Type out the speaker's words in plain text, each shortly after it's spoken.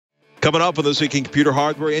Coming up on This Week in Computer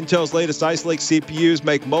Hardware, Intel's latest Icelake CPUs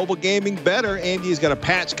make mobile gaming better. AMD's got a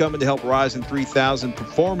patch coming to help Ryzen 3000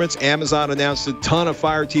 performance. Amazon announced a ton of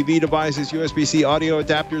Fire TV devices, USB-C audio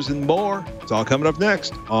adapters, and more. It's all coming up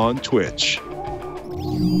next on Twitch.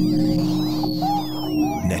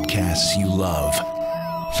 Netcasts you love.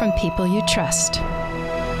 From people you trust.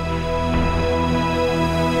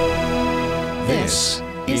 This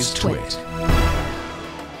is Twit.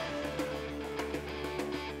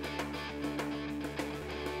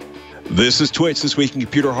 This is Twitch, This Week in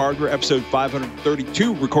Computer Hardware, episode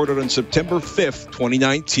 532, recorded on September 5th,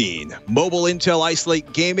 2019. Mobile Intel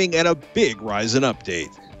Icelake Gaming and a big Ryzen update.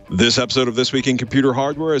 This episode of This Week in Computer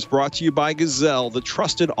Hardware is brought to you by Gazelle, the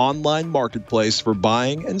trusted online marketplace for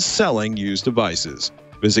buying and selling used devices.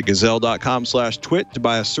 Visit gazelle.com/twit to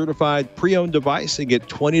buy a certified pre-owned device and get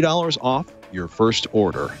 $20 off your first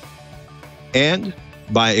order. And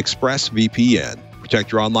by ExpressVPN.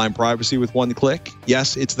 Protect your online privacy with one click.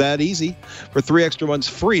 Yes, it's that easy. For 3 extra months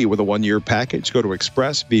free with a 1-year package, go to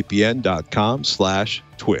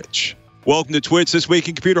expressvpn.com/twitch. Welcome to Twitch, This Week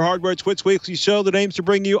in Computer Hardware, Twitch weekly show that aims to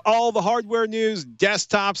bring you all the hardware news,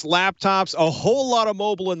 desktops, laptops, a whole lot of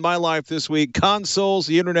mobile in my life this week, consoles,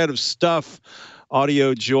 the Internet of Stuff,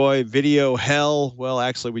 audio joy, video hell. Well,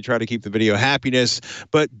 actually, we try to keep the video happiness.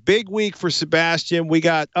 But big week for Sebastian. We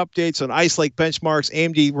got updates on Icelake benchmarks,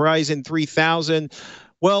 AMD Ryzen 3000.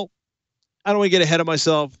 Well, I don't want to get ahead of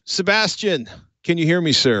myself. Sebastian, can you hear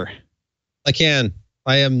me, sir? I can.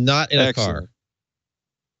 I am not in a car.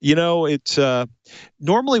 You know, it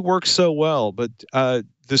normally works so well, but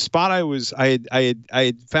the spot I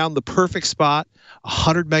had found the perfect spot,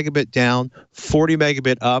 100 megabit down, 40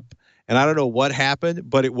 megabit up. And I don't know what happened,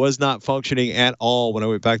 but it was not functioning at all when I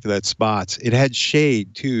went back to that spot. It had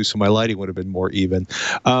shade, too, so my lighting would have been more even.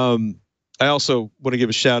 I also want to give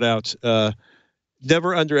a shout-out.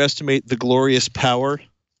 Never underestimate the glorious power,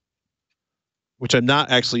 which I'm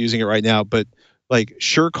not actually using it right now, but like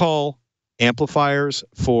SureCall amplifiers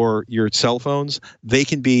for your cell phones, they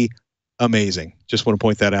can be amazing. Just want to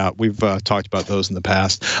point that out. We've talked about those in the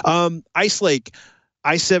past. Icelake.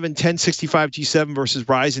 i7 1065G7 versus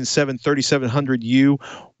Ryzen 7 3700U.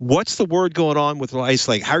 What's the word going on with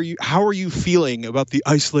Icelake? How are you feeling about the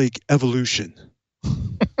Icelake evolution?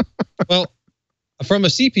 Well, from a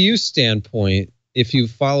CPU standpoint, if you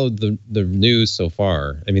followed the news so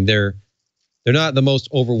far, I mean they're not the most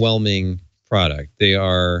overwhelming product. They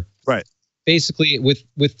are right. Basically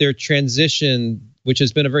with their transition, which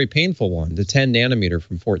has been a very painful one, to 10 nanometer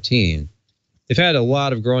from 14. They've had a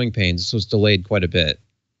lot of growing pains. This was delayed quite a bit.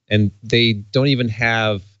 And they don't even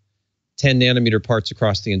have 10 nanometer parts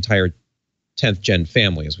across the entire 10th gen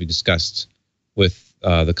family, as we discussed with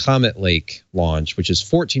the Comet Lake launch, which is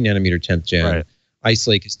 14 nanometer 10th gen. Right.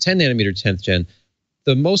 Icelake is 10 nanometer 10th gen.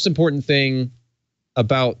 The most important thing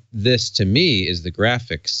about this to me is the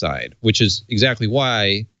graphics side, which is exactly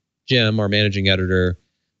why Jim, our managing editor,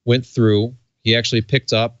 went through. He actually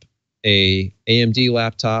picked up a AMD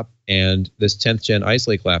laptop and this 10th gen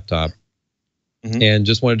Icelake laptop, and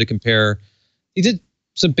just wanted to compare. He did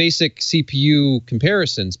some basic CPU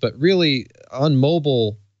comparisons, but really on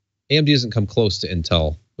mobile, AMD doesn't come close to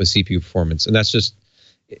Intel with CPU performance, and that's just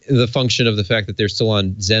the function of the fact that they're still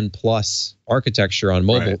on Zen Plus architecture on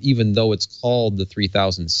mobile, even though it's called the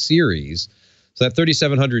 3000 series. So that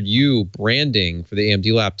 3700U branding for the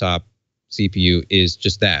AMD laptop CPU is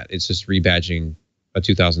just that. It's just rebadging a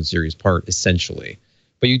 2000 series part, essentially.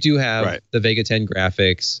 But you do have the Vega 10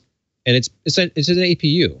 graphics, and it's an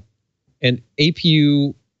APU. And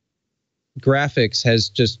APU graphics has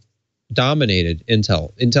just dominated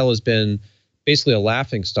Intel. Intel has been basically a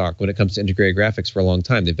laughingstock when it comes to integrated graphics for a long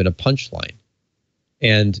time. They've been a punchline.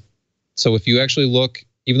 And so if you actually look,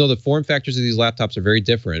 even though the form factors of these laptops are very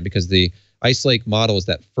different, because the Icelake model is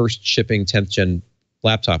that first shipping 10th gen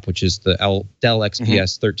laptop, which is the Dell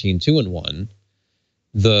XPS 13 2-in-1.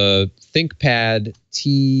 The ThinkPad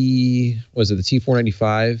the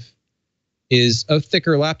T495 is a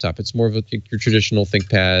thicker laptop. It's more of your traditional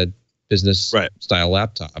ThinkPad business style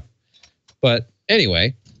laptop. But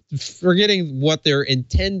anyway, forgetting what their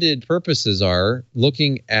intended purposes are,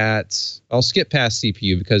 looking at, I'll skip past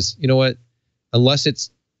CPU because you know what? Unless it's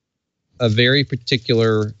a very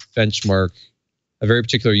particular benchmark, a very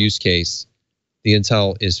particular use case, the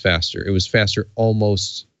Intel is faster. It was faster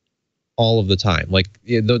almost all of the time. Like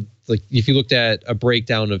if you looked at a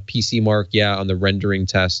breakdown of PC Mark, on the rendering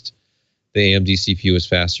test, the AMD CPU is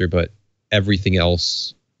faster, but everything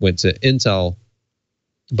else went to Intel.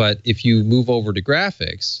 But if you move over to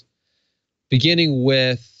graphics, beginning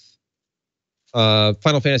with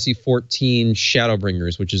Final Fantasy 14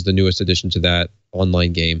 Shadowbringers, which is the newest addition to that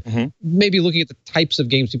online game. Maybe looking at the types of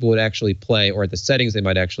games people would actually play or at the settings they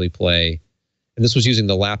might actually play. And this was using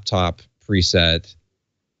the laptop preset,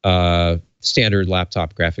 standard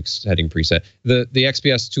laptop graphics setting preset. The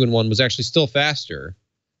XPS 2-in-1 was actually still faster.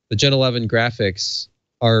 The Gen 11 graphics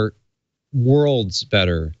are worlds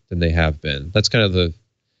better than they have been. That's kind of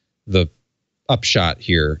the upshot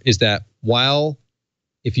here, is that while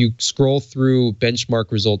if you scroll through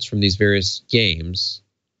benchmark results from these various games,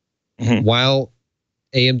 while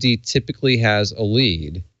AMD typically has a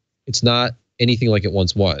lead, it's not anything like it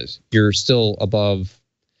once was. You're still above,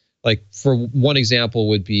 like, for one example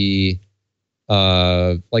would be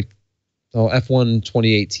F1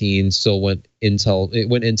 2018 still went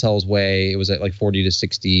Intel's way. It was at like 40 to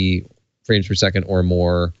 60 frames per second or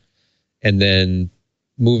more. And then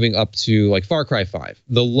moving up to like Far Cry 5,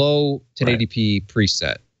 the low 1080p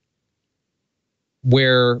preset,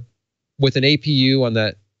 where with an APU on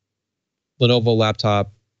that Lenovo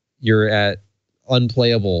laptop, you're at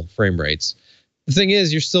unplayable frame rates. The thing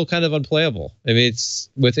is, you're still kind of unplayable. I mean, it's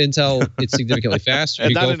with Intel, it's significantly faster.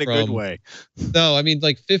 And not in a good way. No, I mean,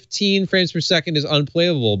 like 15 frames per second is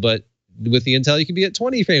unplayable, but with the Intel, you can be at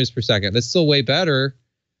 20 frames per second. That's still way better.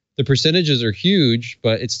 The percentages are huge,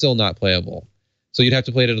 but it's still not playable. So you'd have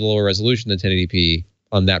to play it at a lower resolution than 1080p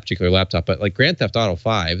on that particular laptop. But like Grand Theft Auto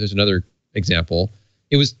 5, there's another example.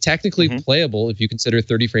 It was technically playable if you consider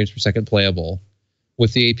 30 frames per second playable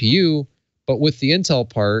with the APU, but with the Intel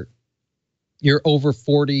part, you're over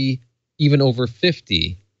 40, even over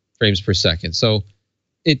 50 frames per second. So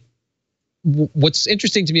what's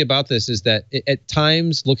interesting to me about this is that at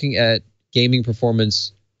times looking at gaming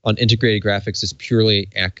performance on integrated graphics is purely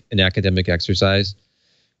an academic exercise.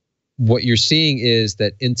 What you're seeing is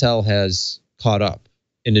that Intel has caught up.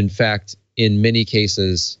 And in fact, in many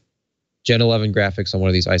cases, Gen 11 graphics on one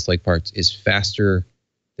of these Icelake parts is faster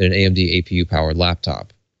than an AMD APU powered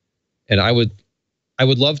laptop. And I would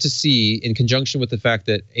love to see, in conjunction with the fact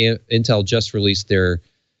that Intel just released their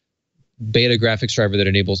beta graphics driver that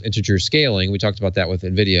enables integer scaling. We talked about that with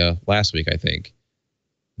NVIDIA last week, I think.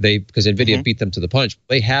 Because NVIDIA beat them to the punch.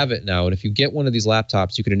 They have it now. And if you get one of these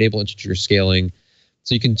laptops, you can enable integer scaling.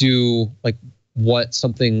 So you can do like what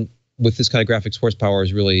something with this kind of graphics horsepower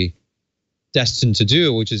is really destined to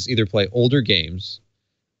do, which is either play older games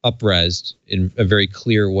up-resed in a very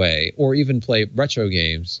clear way, or even play retro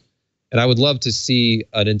games. And I would love to see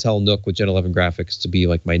an Intel NUC with Gen 11 graphics to be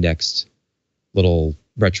like my next little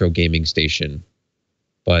retro gaming station.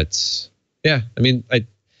 But yeah, I mean,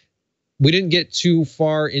 we didn't get too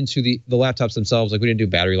far into the laptops themselves. Like we didn't do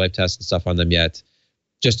battery life tests and stuff on them yet.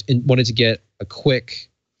 Just wanted to get a quick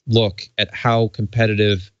look at how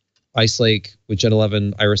competitive Icelake with Gen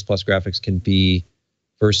 11 Iris Plus graphics can be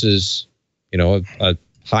versus, a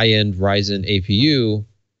high-end Ryzen APU,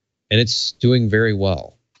 and it's doing very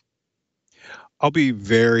well. I'll be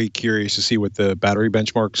very curious to see what the battery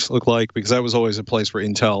benchmarks look like, because that was always a place where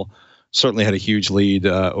Intel certainly had a huge lead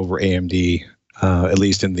over AMD, at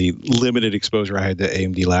least in the limited exposure I had to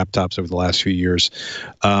AMD laptops over the last few years.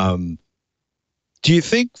 Do you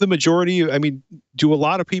think the majority, do a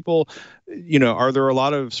lot of people, are there a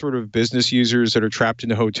lot of sort of business users that are trapped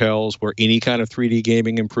into hotels where any kind of 3D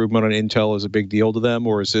gaming improvement on Intel is a big deal to them?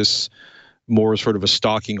 Or is this more sort of a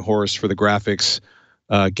stalking horse for the graphics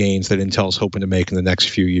gains that Intel's hoping to make in the next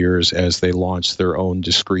few years as they launch their own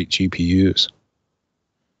discrete GPUs?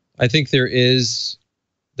 I think there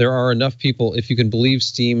are enough people, if you can believe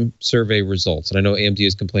Steam survey results, and I know AMD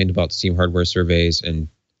has complained about Steam hardware surveys and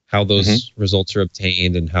how those results are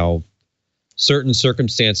obtained and how certain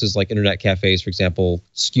circumstances like internet cafes, for example,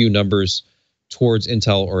 skew numbers towards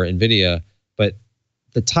Intel or NVIDIA. But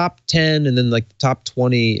the top 10 and then like the top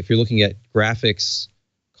 20, if you're looking at graphics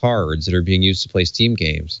cards that are being used to play Steam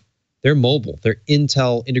games, they're mobile. They're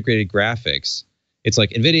Intel integrated graphics. It's like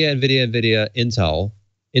NVIDIA, Intel,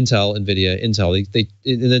 NVIDIA, Intel.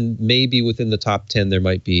 And then maybe within the top 10, there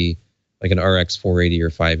might be like an RX 480 or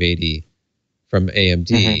 580 from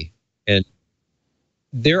AMD. And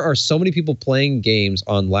there are so many people playing games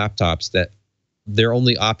on laptops that their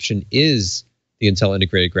only option is the Intel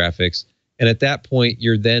integrated graphics. And at that point,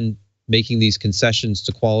 you're then making these concessions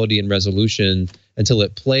to quality and resolution until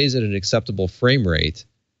it plays at an acceptable frame rate.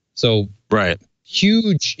 So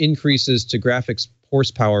huge increases to graphics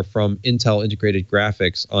horsepower from Intel integrated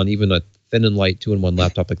graphics on even a thin and light 2-in-1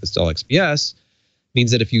 laptop like the Dell XPS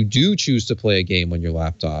means that if you do choose to play a game on your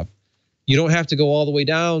laptop, you don't have to go all the way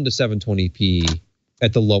down to 720p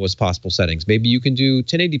at the lowest possible settings. Maybe you can do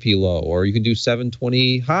 1080p low, or you can do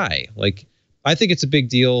 720 high. Like, I think it's a big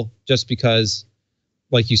deal just because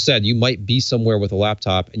like you said, you might be somewhere with a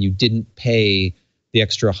laptop and you didn't pay the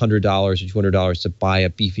extra $100 or $200 to buy a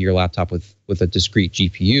beefier laptop with a discrete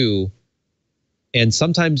GPU. And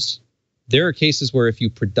sometimes there are cases where if you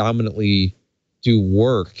predominantly do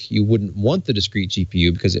work, you wouldn't want the discrete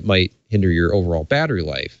GPU because it might hinder your overall battery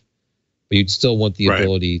life, but you'd still want the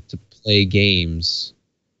ability to play games.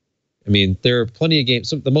 I mean, there are plenty of games.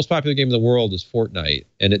 The most popular game in the world is Fortnite,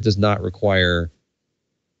 and it does not require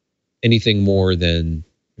anything more than,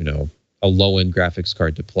 a low-end graphics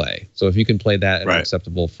card to play. So if you can play that at an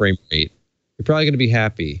acceptable frame rate, you're probably going to be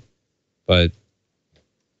happy. But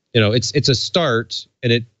it's a start,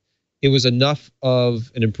 and it was enough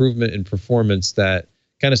of an improvement in performance that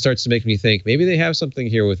kind of starts to make me think maybe they have something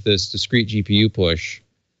here with this discrete GPU push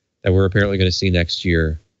that we're apparently going to see next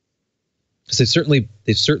year. Because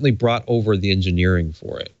they've certainly brought over the engineering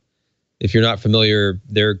for it. If you're not familiar,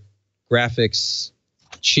 their graphics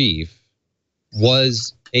chief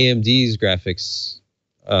was AMD's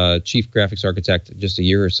chief graphics architect just a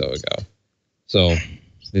year or so ago. So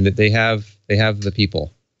they have the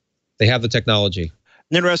people, they have the technology.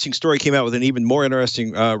 An interesting story came out with an even more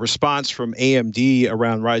interesting response from AMD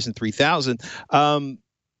around Ryzen 3000.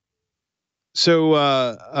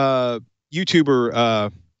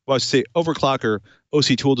 YouTuber, I should say overclocker, OC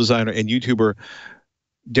tool designer, and YouTuber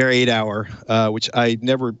Dare 8 Hour, which I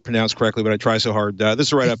never pronounced correctly, but I try so hard. This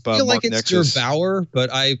is right up. I feel like it's Derbauer, but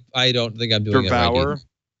I don't think I'm doing Derbauer. it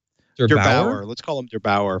right. Derbauer. Let's call him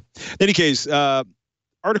Derbauer. In any case,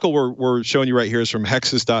 article we're showing you right here is from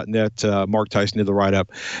Hexus.net. Mark Tyson did the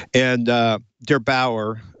write-up, and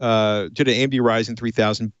Derbauer did an AMD Ryzen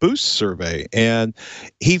 3000 boost survey, and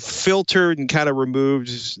he filtered and kind of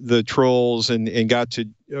removed the trolls and got to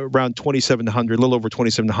around 2,700, a little over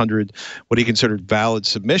 2,700, what he considered valid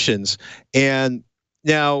submissions. And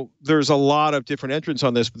now there's a lot of different entrants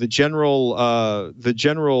on this, but the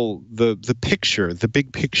picture, the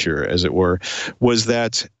big picture, as it were, was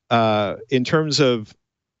that in terms of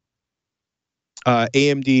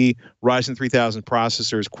AMD Ryzen 3000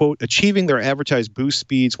 processors, quote, achieving their advertised boost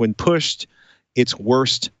speeds when pushed, it's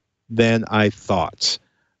worse than I thought.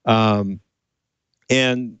 And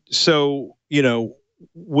so,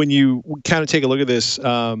 when you kind of take a look at this,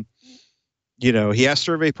 he asked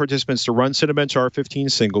survey participants to run Cinebench R15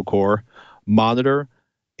 single core, monitor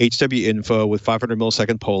HW info with 500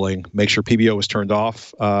 millisecond polling, make sure PBO was turned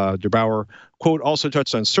off. Derbauer, quote, also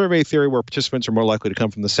touched on survey theory where participants are more likely to come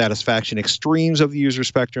from the satisfaction extremes of the user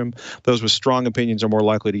spectrum. Those with strong opinions are more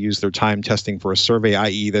likely to use their time testing for a survey,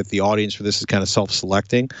 i.e. that the audience for this is kind of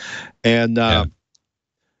self-selecting. And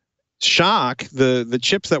shock, the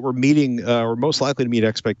chips that were meeting or most likely to meet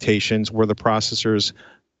expectations were the processors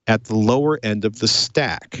at the lower end of the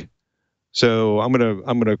stack. So I'm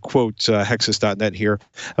gonna quote Hexus.net here.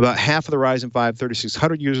 About half of the Ryzen 5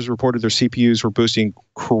 3600 users reported their CPUs were boosting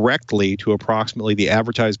correctly to approximately the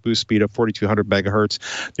advertised boost speed of 4,200 megahertz.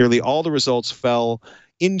 Nearly all the results fell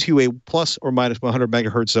into a plus or minus 100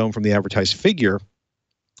 megahertz zone from the advertised figure.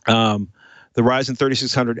 The Ryzen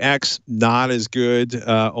 3600X, not as good,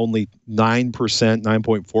 only 9%,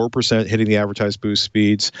 9.4% hitting the advertised boost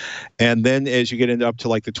speeds. And then as you get into up to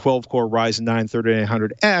like the 12-core Ryzen 9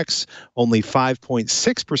 3900X, only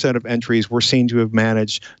 5.6% of entries were seen to have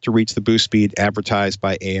managed to reach the boost speed advertised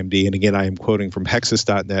by AMD. And again, I am quoting from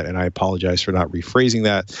Hexus.net, and I apologize for not rephrasing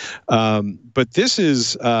that. But this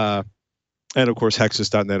is, and of course,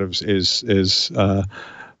 Hexus.net is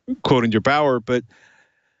quoting Derbauer, but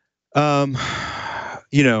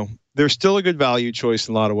they're still a good value choice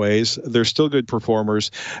in a lot of ways. They're still good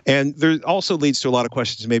performers. And there also leads to a lot of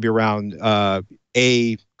questions maybe around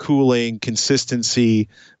cooling, consistency,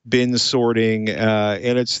 bin sorting.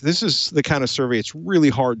 And this is the kind of survey it's really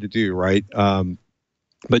hard to do, right?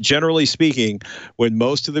 But generally speaking, when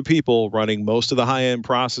most of the people running most of the high-end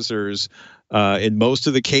processors in most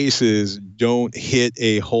of the cases don't hit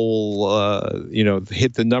a whole,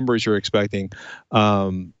 hit the numbers you're expecting,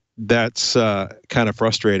 that's kind of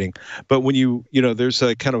frustrating. But when there's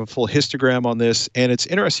a kind of a full histogram on this, and it's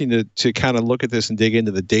interesting to kind of look at this and dig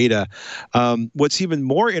into the data. What's even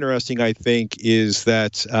more interesting, I think, is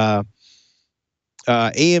that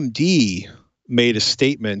AMD made a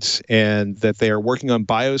statement and that they are working on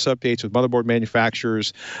BIOS updates with motherboard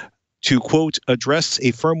manufacturers to, quote, address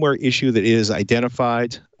a firmware issue that is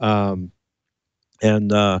identified.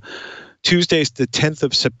 Tuesday, the 10th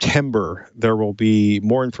of September, there will be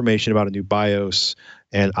more information about a new BIOS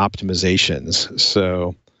and optimizations.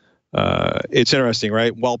 So It's interesting,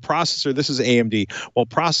 right? This is AMD, while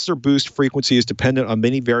processor boost frequency is dependent on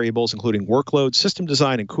many variables, including workload, system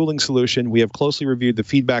design, and cooling solution, we have closely reviewed the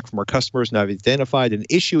feedback from our customers and have identified an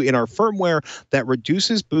issue in our firmware that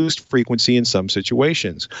reduces boost frequency in some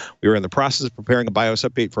situations. We are in the process of preparing a BIOS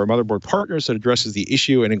update for our motherboard partners that addresses the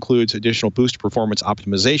issue and includes additional boost performance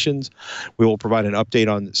optimizations. We will provide an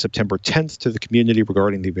update on September 10th to the community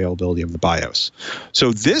regarding the availability of the BIOS.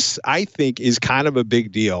 So this, I think, is kind of a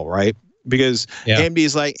big deal, right? Because AMD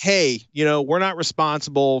is like, hey, we're not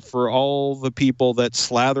responsible for all the people that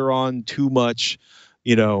slather on too much,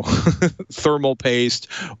 thermal paste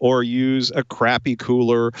or use a crappy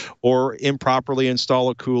cooler or improperly install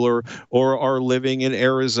a cooler or are living in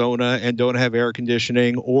Arizona and don't have air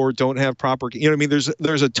conditioning or don't have proper,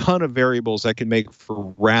 there's a ton of variables that can make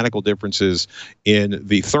for radical differences in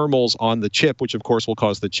the thermals on the chip, which of course will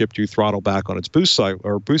cause the chip to throttle back on its boost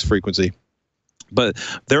frequency. But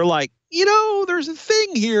they're like, there's a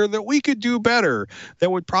thing here that we could do better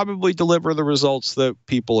that would probably deliver the results that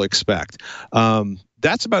people expect.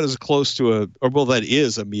 That's about as close to that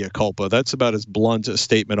is a mea culpa. That's about as blunt a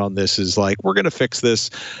statement on this is like, we're going to fix this.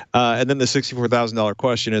 And then the $64,000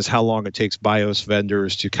 question is how long it takes BIOS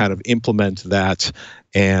vendors to kind of implement that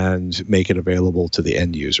and make it available to the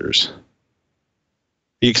end users.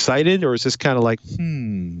 Are you excited, or is this kind of like,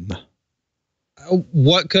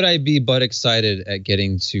 What could I be but excited at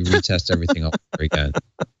getting to retest everything all over again?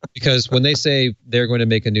 Because when they say they're going to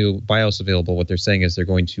make a new BIOS available, what they're saying is they're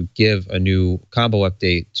going to give a new combo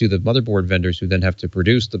update to the motherboard vendors who then have to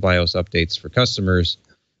produce the BIOS updates for customers,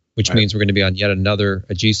 which means we're going to be on yet another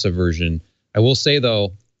AGESA version. I will say,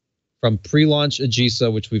 though, from pre-launch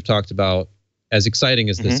AGESA, which we've talked about, as exciting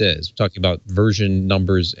as this is, we're talking about version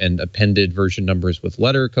numbers and appended version numbers with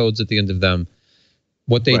letter codes at the end of them.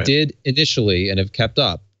 What they did initially and have kept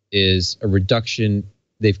up is a reduction.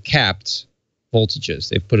 They've capped voltages.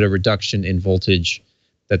 They've put a reduction in voltage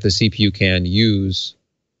that the CPU can use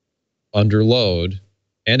under load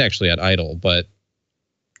and actually at idle. But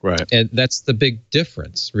and that's the big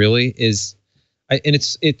difference, really.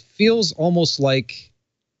 It feels almost like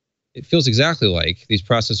exactly like these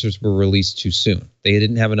processors were released too soon. They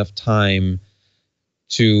didn't have enough time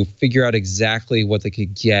to figure out exactly what they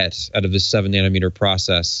could get out of this 7-nanometer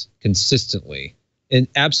process consistently. And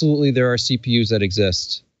absolutely, there are CPUs that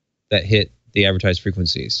exist that hit the advertised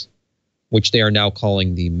frequencies, which they are now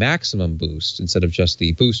calling the maximum boost instead of just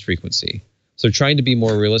the boost frequency. So they're trying to be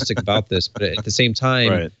more realistic about this, but at the same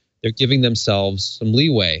time, they're giving themselves some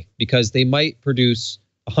leeway because they might produce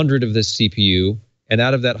 100 of this CPU, and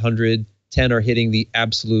out of that 100, 10 are hitting the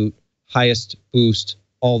absolute highest boost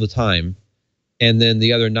all the time. And then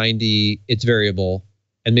the other 90, it's variable,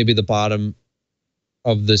 and maybe the bottom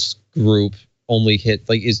of this group only hit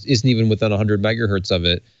isn't even within 100 megahertz of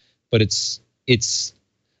it. But it's.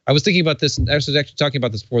 I was thinking about this. I was actually talking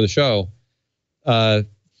about this before the show.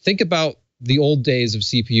 Think about the old days of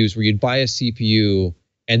CPUs where you'd buy a CPU,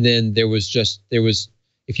 and then there was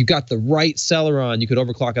if you got the right Celeron, you could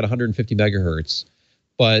overclock at 150 megahertz,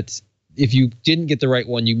 but if you didn't get the right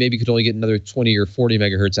one, you maybe could only get another 20 or 40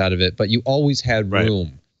 megahertz out of it, but you always had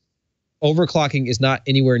room. Overclocking is not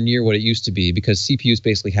anywhere near what it used to be because CPUs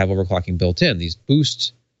basically have overclocking built in. These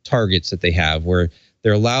boost targets that they have where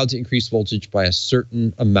they're allowed to increase voltage by a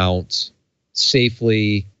certain amount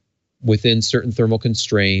safely within certain thermal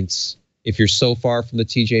constraints. If you're so far from the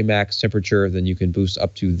TJ max temperature, then you can boost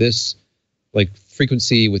up to this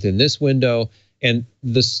frequency within this window. And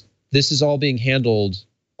this is all being handled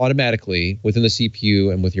automatically within the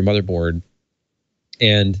CPU and with your motherboard.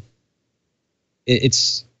 And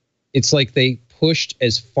it's like they pushed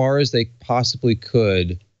as far as they possibly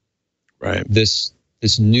could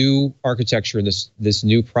this new architecture and this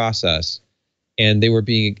new process, and they were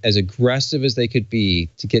being as aggressive as they could be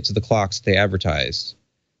to get to the clocks they advertised.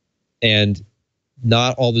 And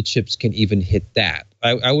not all the chips can even hit that.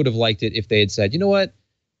 I would have liked it if they had said, you know what,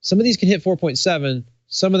 some of these can hit 4.7,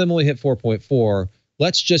 some of them only hit 4.4.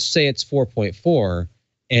 Let's just say it's 4.4,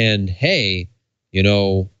 and hey,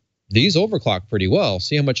 these overclock pretty well.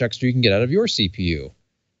 See how much extra you can get out of your CPU.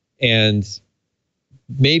 And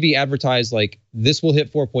maybe advertise like this will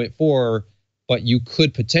hit 4.4, but you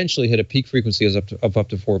could potentially hit a peak frequency of up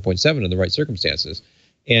to 4.7 in the right circumstances.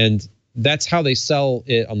 And that's how they sell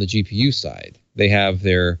it on the GPU side. They have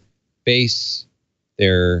their base,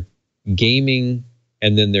 their gaming,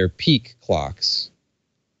 and then their peak clocks,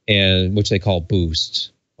 and which they call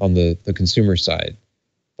boost on the consumer side.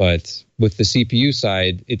 But with the CPU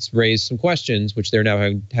side, it's raised some questions, which they're now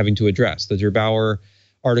having to address. The Gerbauer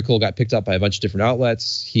article got picked up by a bunch of different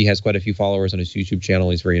outlets. He has quite a few followers on his YouTube channel.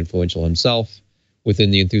 He's very influential himself.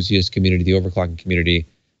 within the enthusiast community, the overclocking community.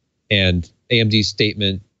 And AMD's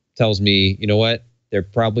statement tells me, you know what? They're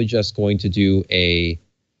probably just going to do a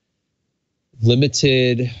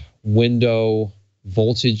limited window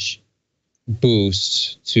voltage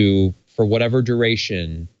boost for whatever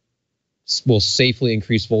duration will safely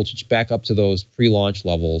increase voltage back up to those pre-launch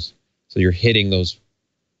levels. So you're hitting those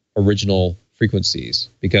original frequencies.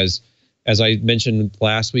 Because as I mentioned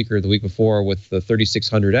last week or the week before with the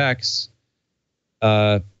 3600X,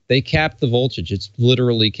 they capped the voltage. It's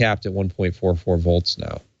literally capped at 1.44 volts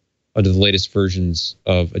now under the latest versions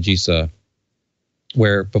of AGESA,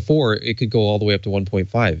 where before it could go all the way up to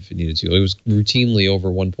 1.5 if it needed to. It was routinely over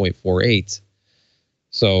 1.48.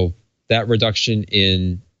 So that reduction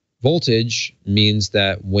in voltage means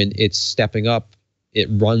that when it's stepping up, it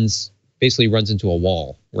basically runs into a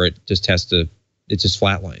wall where it just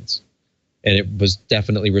flatlines. And it was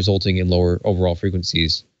definitely resulting in lower overall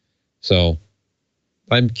frequencies. So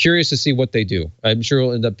I'm curious to see what they do. I'm sure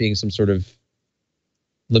it'll end up being some sort of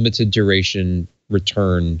limited duration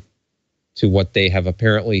return to what they have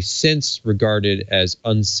apparently since regarded as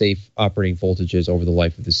unsafe operating voltages over the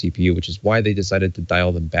life of the CPU, which is why they decided to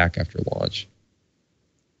dial them back after launch.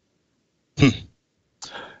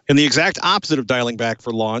 And the exact opposite of dialing back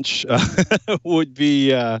for launch would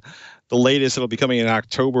be the latest that'll be coming in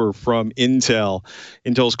October from Intel.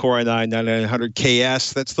 Intel's Core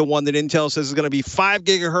i9-9900KS. That's the one that Intel says is going to be 5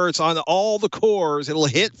 gigahertz on all the cores. It'll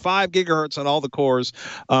hit 5 gigahertz on all the cores.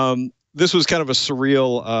 This was kind of a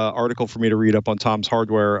surreal article for me to read up on Tom's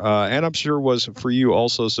Hardware, and I'm sure was for you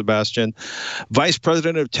also, Sebastian. Vice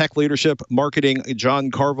President of Tech Leadership Marketing,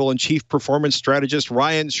 John Carville, and Chief Performance Strategist,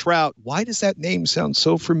 Ryan Shrout. Why does that name sound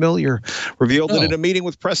so familiar? Revealed that in a meeting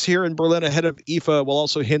with press here in Berlin ahead of IFA, while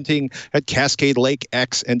also hinting at Cascade Lake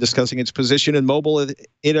X and discussing its position in mobile as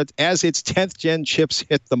its 10th gen chips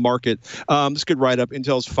hit the market. This could write up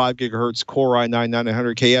Intel's 5 gigahertz Core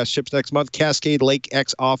i9-9900KS ships next month. Cascade Lake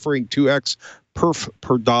X offering 2x perf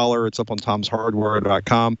per dollar. It's up on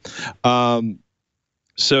tomshardware.com.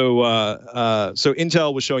 So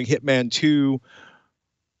Intel was showing Hitman 2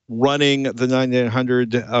 running the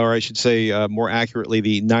 9900, or I should say more accurately,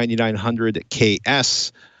 the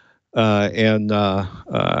 9900KS. And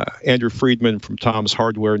Andrew Friedman from Tom's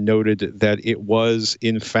Hardware noted that it was,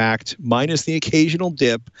 in fact, minus the occasional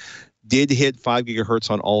dip, did hit 5 gigahertz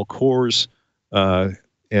on all cores.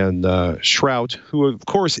 And Shrout, who of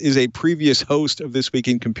course is a previous host of This Week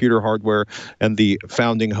in Computer Hardware and the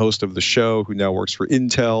founding host of the show, who now works for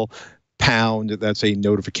Intel, pound, that's a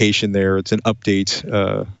notification there. It's an update.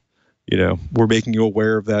 We're making you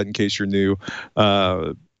aware of that in case you're new.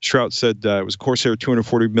 Shrout said it was a Corsair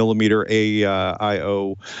 240 millimeter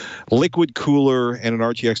AIO liquid cooler and an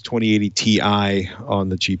RTX 2080 Ti on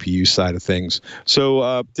the GPU side of things.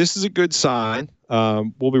 So this is a good sign.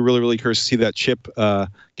 We'll be really, really curious to see that chip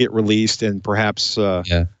get released and perhaps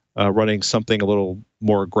running something a little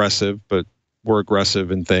more aggressive, but more aggressive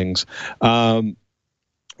in things.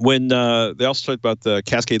 When they also talked about the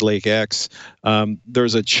Cascade Lake X,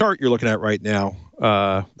 there's a chart you're looking at right now.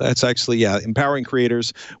 That's actually, empowering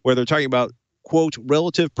creators, where they're talking about, quote,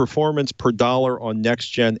 relative performance per dollar on next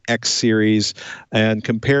gen X series, and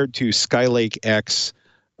compared to Skylake X,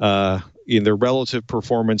 in their relative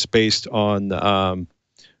performance based on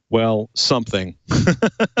something.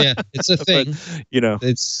 Yeah, it's a thing. But,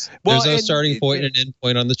 there's a starting point and an end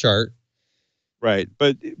point on the chart. Right,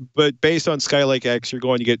 but based on Skylake X, you're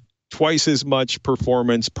going to get twice as much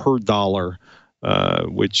performance per dollar,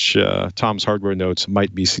 which Tom's Hardware notes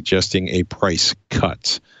might be suggesting a price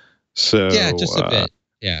cut. So yeah, just a bit.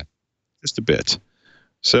 Yeah, just a bit.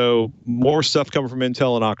 So more stuff coming from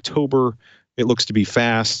Intel in October. It looks to be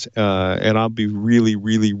fast, and I'll be really,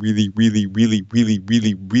 really, really, really, really, really,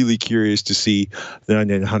 really, really curious to see the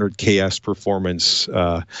 9900KS performance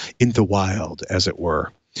in the wild, as it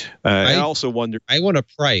were. I also wonder. I want a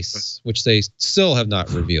price, which they still have not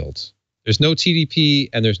revealed. There's no TDP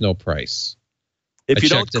and there's no price. If you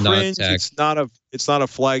don't cringe, it's not a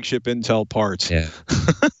flagship Intel part. Yeah.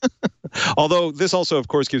 Although this also, of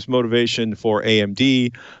course, gives motivation for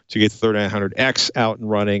AMD to get the 3900X out and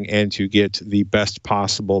running and to get the best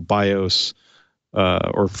possible BIOS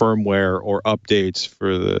or firmware or updates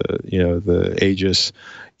for the Aegis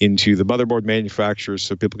into the motherboard manufacturers,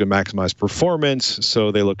 so people can maximize performance,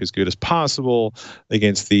 so they look as good as possible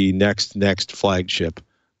against the next flagship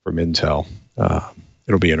from Intel.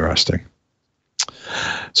 It'll be interesting.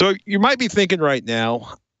 So you might be thinking right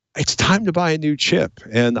now, it's time to buy a new chip,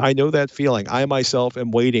 and I know that feeling. I myself am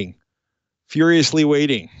waiting, furiously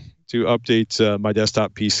waiting to update my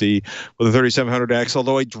desktop PC with a 3700X,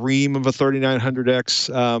 although I dream of a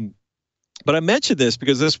 3900X. But I mentioned this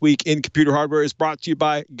because this week in Computer Hardware is brought to you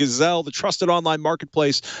by Gazelle, the trusted online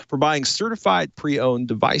marketplace for buying certified pre-owned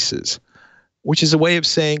devices, which is a way of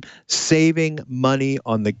saying saving money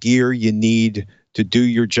on the gear you need to do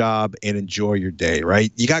your job and enjoy your day,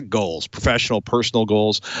 right? You got goals, professional, personal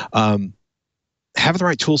goals. Having the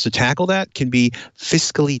right tools to tackle that can be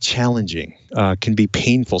fiscally challenging, can be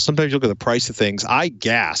painful. Sometimes you look at the price of things. I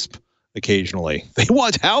gasp occasionally. They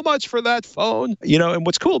want how much for that phone? And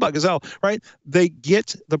what's cool about Gazelle, right? They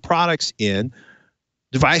get the products in.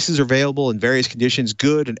 Devices are available in various conditions,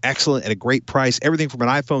 good and excellent at a great price. Everything from an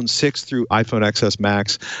iPhone 6 through iPhone XS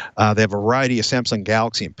Max. They have a variety of Samsung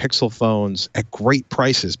Galaxy and Pixel phones at great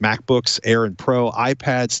prices. MacBooks Air and Pro,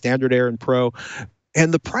 iPads, standard Air and Pro.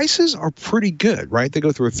 And the prices are pretty good, right? They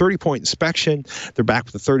go through a 30-point inspection. They're back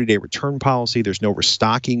with a 30-day return policy. There's no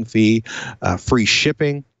restocking fee, free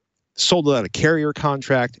shipping. Sold without a carrier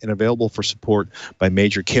contract and available for support by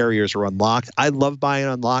major carriers or unlocked. I love buying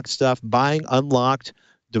unlocked stuff. Buying unlocked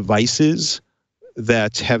devices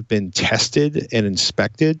that have been tested and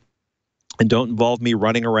inspected and don't involve me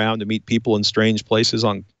running around to meet people in strange places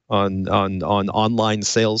on online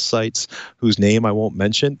sales sites whose name I won't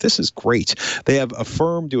mention. This is great. They have a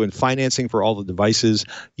firm doing financing for all the devices.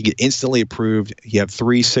 You get instantly approved. You have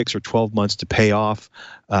 3, 6, or 12 months to pay off.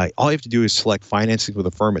 All you have to do is select financing with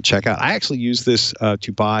a firm at checkout. I actually used this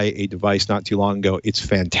to buy a device not too long ago. It's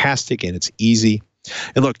fantastic and it's easy.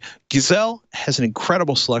 And look, Gazelle has an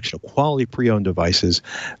incredible selection of quality pre-owned devices.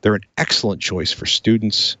 They're an excellent choice for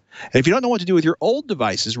students. And if you don't know what to do with your old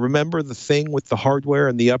devices, remember the thing with the hardware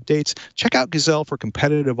and the updates? Check out Gazelle for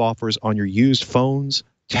competitive offers on your used phones,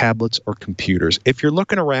 tablets, or computers. If you're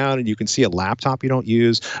looking around and you can see a laptop you don't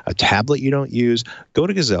use, a tablet you don't use, go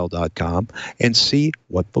to Gazelle.com and see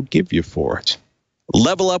what they'll give you for it.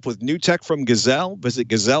 Level up with new tech from Gazelle. Visit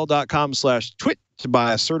Gazelle.com/twit to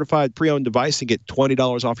buy a certified pre-owned device and get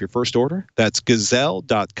 $20 off your first order. That's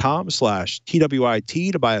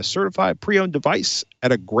Gazelle.com/TWIT to buy a certified pre-owned device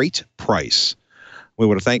at a great price. We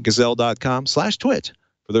want to thank Gazelle.com/twit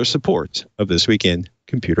for their support of This Week in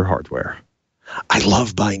Computer Hardware. I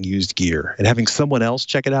love buying used gear and having someone else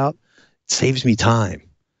check it out. It saves me time.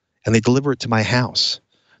 And they deliver it to my house.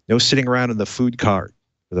 No sitting around in the food cart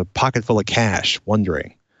with a pocket full of cash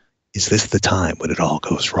wondering, is this the time when it all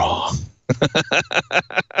goes wrong?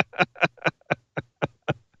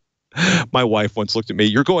 My wife once looked at me,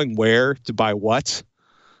 you're going where to buy what?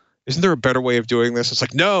 Isn't there a better way of doing this? It's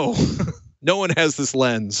like, no, no one has this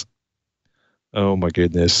lens. Oh my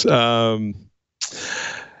goodness.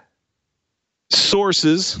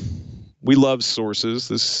 Sources. We love sources.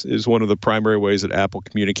 This is one of the primary ways that Apple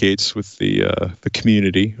communicates with the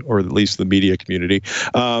community, or at least the media community.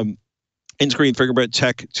 In-screen fingerprint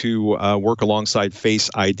tech to work alongside Face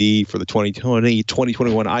ID for the 2020,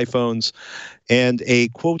 2021 iPhones, and a,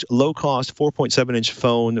 quote, low-cost 4.7-inch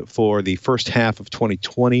phone for the first half of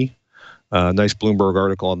 2020. Nice Bloomberg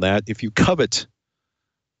article on that. If you covet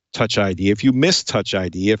Touch ID, if you miss Touch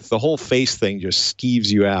ID, if the whole face thing just skeeves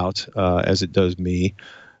you out, as it does me,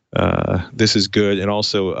 this is good. And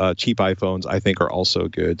also cheap iPhones, I think, are also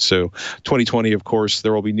good. So 2020, of course,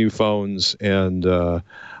 there will be new phones. And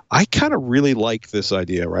I kind of really like this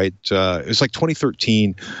idea, right? It was like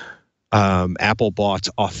 2013. Apple bought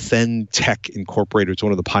Authentech Incorporated. It's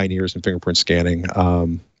one of the pioneers in fingerprint scanning.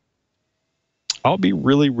 I'll be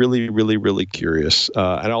really, really, really, really curious.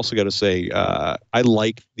 And I also got to say, I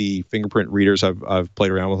like the fingerprint readers. I've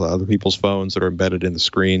played around with other people's phones that are embedded in the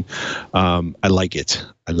screen. I like it.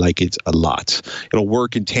 I like it a lot. It'll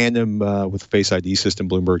work in tandem with the Face ID system,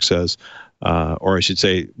 Bloomberg says. Or I should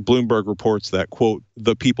say, Bloomberg reports that, quote,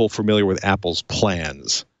 the people familiar with Apple's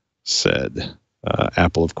plans said.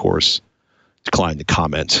 Apple, of course, declined to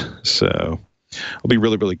comment. So I'll be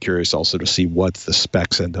really, really curious also to see what the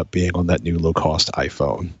specs end up being on that new low-cost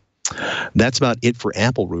iPhone. That's about it for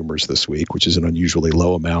Apple rumors this week, which is an unusually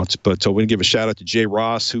low amount. But we're going to give a shout-out to Jay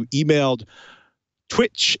Ross, who emailed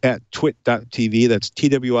Twitch at twit.tv. That's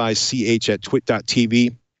TWICH at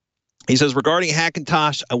twit.tv. He says, regarding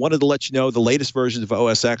Hackintosh, I wanted to let you know the latest versions of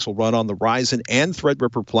OS X will run on the Ryzen and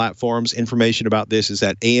Threadripper platforms. Information about this is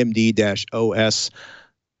at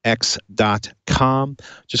amd-osx.com.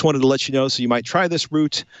 Just wanted to let you know so you might try this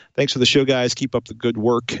route. Thanks for the show, guys. Keep up the good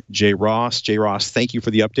work, Jay Ross. Jay Ross, thank you for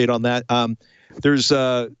the update on that. There's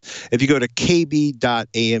if you go to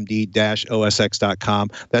kb.amd-osx.com,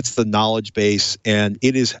 that's the knowledge base, and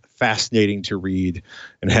it is fascinating to read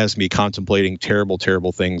and has me contemplating terrible,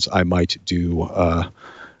 terrible things I might do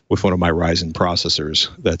with one of my Ryzen processors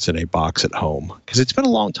that's in a box at home, because it's been a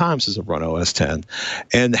long time since I've run OS X,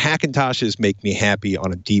 and Hackintoshes make me happy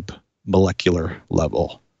on a deep molecular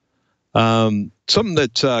level. Something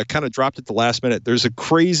that kind of dropped at the last minute. There's a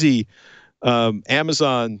crazy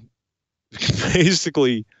Amazon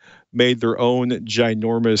basically made their own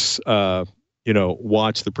ginormous,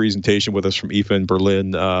 watch the presentation with us from Aoife in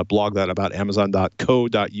Berlin, blog that about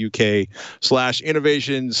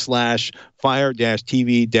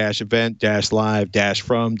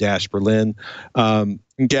amazon.co.uk/innovation/fire-tv-event-live-from-Berlin.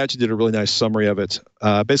 Gadget did a really nice summary of it.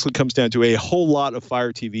 Basically comes down to a whole lot of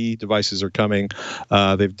Fire TV devices are coming.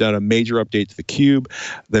 They've done a major update to the Cube.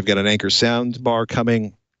 They've got an Anchor sound bar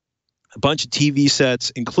coming. A bunch of TV sets,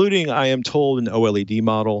 including, I am told, an OLED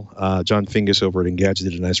model. John Fingus over at Engadget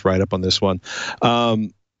did a nice write-up on this one.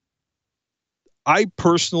 I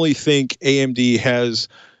personally think AMD has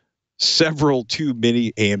Amazon and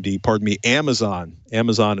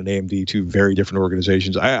AMD, two very different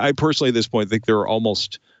organizations. I personally, at this point, think there are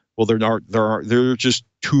just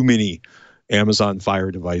too many Amazon Fire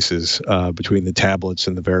devices between the tablets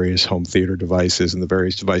and the various home theater devices and the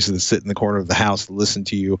various devices that sit in the corner of the house that listen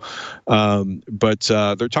to you. But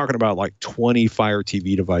they're talking about like 20 Fire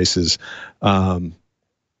TV devices.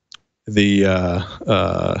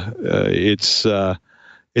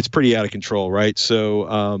 It's pretty out of control, right?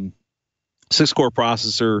 So 6-core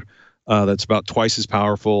processor. That's about twice as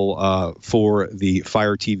powerful for the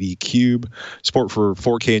Fire TV Cube. Support for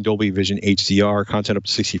 4K and Dolby Vision HDR, content up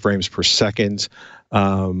to 60 frames per second.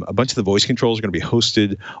 A bunch of the voice controls are going to be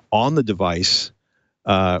hosted on the device,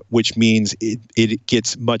 which means it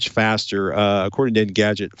gets much faster. According to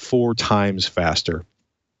Engadget, 4 times faster.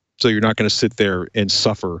 So you're not going to sit there and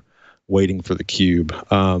suffer waiting for the Cube.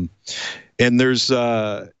 And there's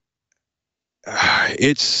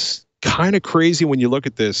it's kind of crazy when you look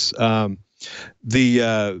at this. Because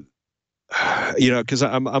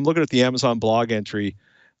I'm looking at the Amazon blog entry,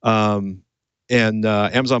 and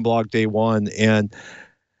Amazon blog day one, and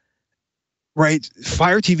right,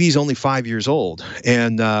 Fire TV is only 5 years old,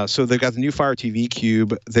 and so they've got the new Fire TV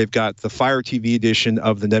Cube. They've got the Fire TV edition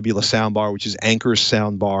of the Nebula soundbar, which is Anchor's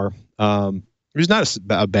soundbar. It's not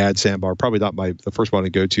a bad soundbar, probably not the first one to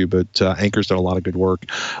go to, but Anchor's done a lot of good work.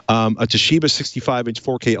 A Toshiba 65-inch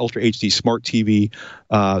 4K Ultra HD Smart TV,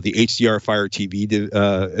 the HDR Fire TV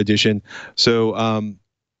edition. So one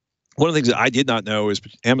of the things that I did not know is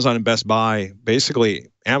Amazon and Best Buy, basically,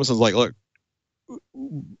 Amazon's like, look,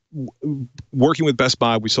 working with Best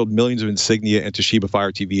Buy, we sold millions of Insignia and Toshiba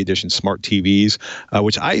Fire TV edition smart TVs,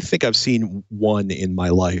 which I think I've seen one in my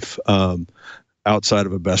life. Outside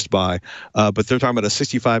of a Best Buy, but they're talking about a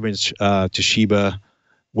 65-inch Toshiba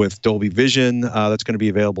with Dolby Vision that's going to be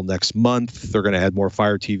available next month. They're going to add more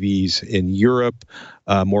Fire TVs in Europe,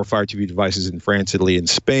 more Fire TV devices in France, Italy, and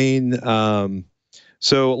Spain.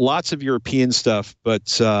 So lots of European stuff, but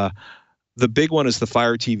the big one is the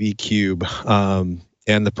Fire TV Cube, and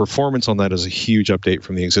the performance on that is a huge update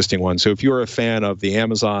from the existing one. So if you're a fan of the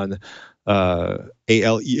Amazon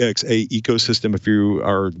ALEXA ecosystem, if you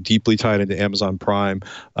are deeply tied into Amazon Prime,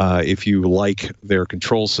 if you like their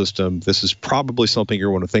control system, this is probably something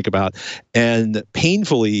you want to think about. And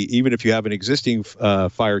painfully, even if you have an existing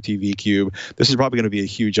Fire TV Cube, this is probably going to be a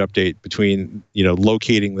huge update between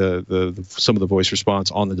locating the some of the voice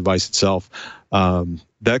response on the device itself.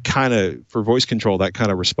 That kind of, for voice control, that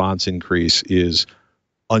kind of response increase is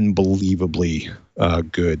unbelievably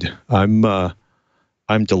good.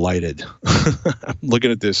 I'm delighted. I'm looking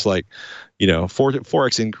at this like,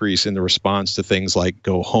 4x increase in the response to things like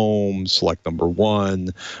go home, select number 1,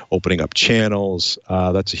 opening up channels.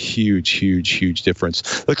 That's a huge, huge, huge difference.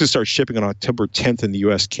 That's going to start shipping on October 10th in the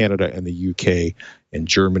US, Canada, and the UK, and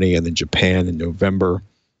Germany, and then Japan in November.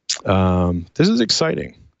 This is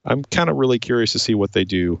exciting. I'm kind of really curious to see what they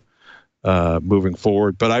do moving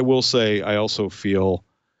forward. But I will say, I also feel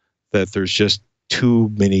that there's just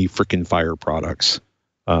too many freaking Fire products.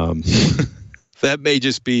 That may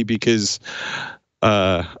just be because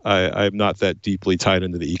I'm not that deeply tied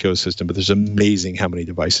into the ecosystem, but there's amazing how many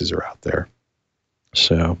devices are out there.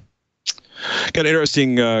 So, got an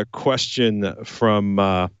interesting question from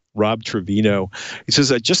Rob Trevino. He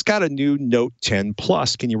says, I just got a new Note 10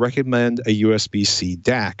 Plus. Can you recommend a USB-C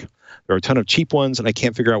DAC? There are a ton of cheap ones, and I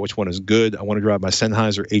can't figure out which one is good. I want to drive my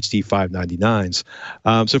Sennheiser HD 599s.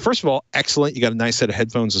 So first of all, excellent. You got a nice set of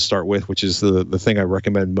headphones to start with, which is the thing I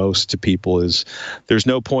recommend most to people. Is there's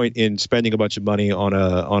no point in spending a bunch of money on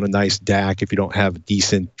a nice DAC if you don't have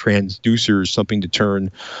decent transducers, something to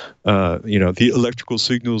turn the electrical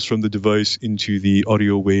signals from the device into the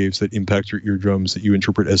audio waves that impact your eardrums that you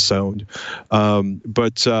interpret as sound.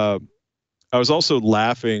 But I was also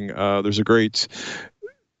laughing. There's a great.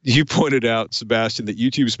 You pointed out, Sebastian, that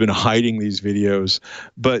YouTube's been hiding these videos,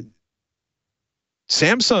 but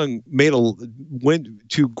Samsung went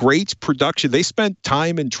to great production. They spent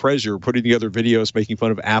time and treasure putting together videos making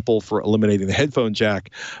fun of Apple for eliminating the headphone jack.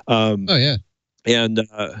 Oh yeah. And,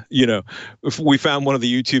 if we found one of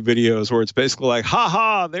the YouTube videos where it's basically like, ha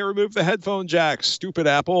ha, they removed the headphone jack, stupid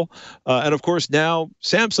Apple. And of course, now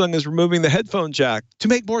Samsung is removing the headphone jack to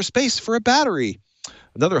make more space for a battery.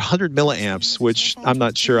 Another 100 milliamps, which I'm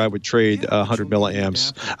not sure I would trade 100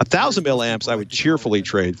 milliamps. 1,000 milliamps I would cheerfully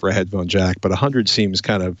trade for a headphone jack, but 100 seems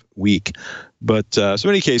kind of weak. But so in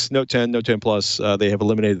any case, Note 10, Note 10 Plus, they have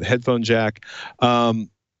eliminated the headphone jack.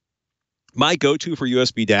 My go-to for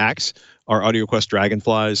USB DACs are AudioQuest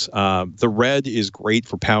Dragonflies. The red is great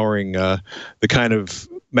for powering the kind of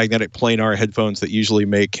magnetic planar headphones that usually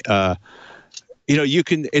make you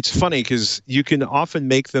can. It's funny because you can often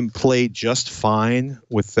make them play just fine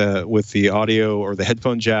with the audio or the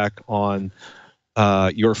headphone jack on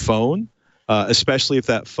your phone, especially if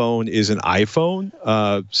that phone is an iPhone.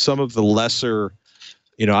 Some of the lesser,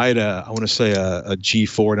 I had I want to say a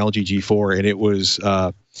G4, an LG G4, and it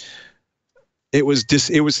was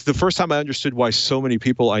the first time I understood why so many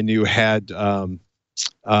people I knew had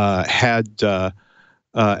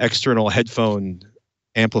external headphone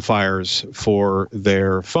amplifiers for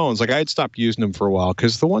their phones. Like I had stopped using them for a while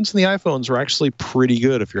because the ones in the iPhones were actually pretty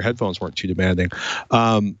good if your headphones weren't too demanding.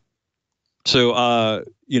 So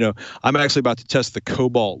I'm actually about to test the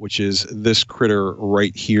Cobalt, which is this critter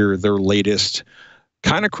right here, their latest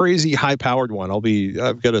kind of crazy high-powered one.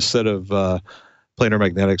 I've got a set of planar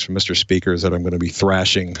magnetics from Mr. Speakers that I'm going to be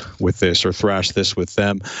thrashing with this, or thrash this with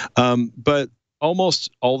them. But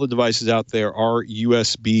almost all the devices out there are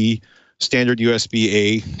standard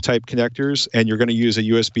USB-A type connectors, and you're going to use a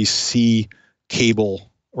USB-C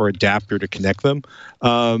cable or adapter to connect them.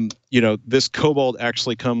 This Cobalt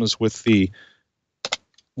actually comes with the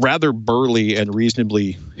rather burly and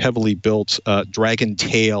reasonably heavily built Dragon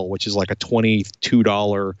Tail, which is like a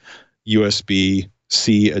 $22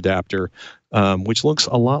 USB-C adapter, which looks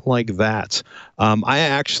a lot like that. I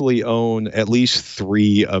actually own at least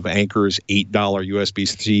 3 of Anker's $8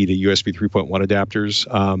 USB-C to USB 3.1 adapters.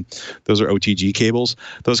 Those are OTG cables.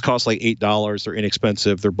 Those cost like $8. They're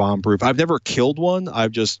inexpensive. They're bomb-proof. I've never killed one.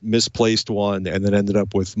 I've just misplaced one and then ended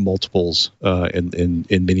up with multiples in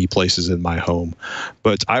many places in my home.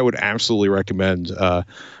 But I would absolutely recommend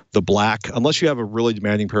the black, unless you have a really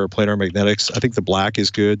demanding pair of planar magnetics. I think the black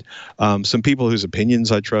is good. Some people whose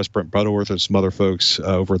opinions I trust, Brent Butterworth and some other folks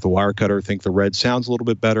over at the Wirecutter, think the red sounds a little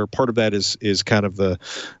bit better. Part of that is kind of the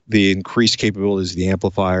increased capabilities of the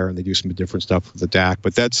amplifier, and they do some different stuff with the DAC.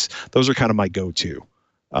 But those are kind of my go-to.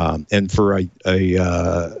 And for a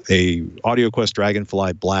AudioQuest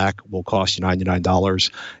Dragonfly Black will cost you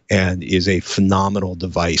 $99 and is a phenomenal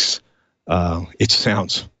device. It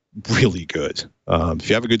sounds really good. If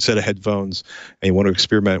you have a good set of headphones and you want to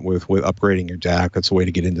experiment with upgrading your DAC, that's a way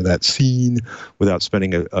to get into that scene without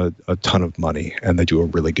spending a ton of money, and they do a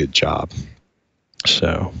really good job.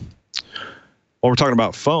 So while we're talking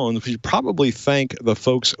about phones, we should probably thank the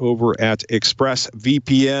folks over at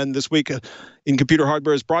ExpressVPN. This week in Computer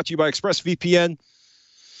Hardware is brought to you by ExpressVPN.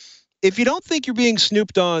 If you don't think you're being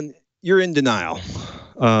snooped on, you're in denial.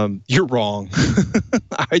 You're wrong.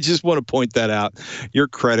 I just want to point that out. Your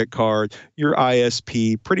credit card, your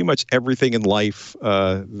ISP, pretty much everything in life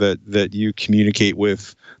that you communicate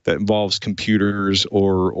with that involves computers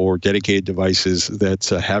or dedicated devices that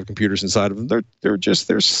have computers inside of them,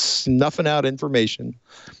 they're snuffing out information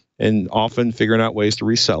and often figuring out ways to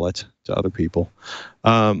resell it to other people.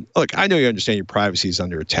 Look, I know you understand your privacy is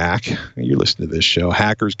under attack. You listen to this show.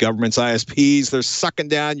 Hackers, governments, ISPs, they're sucking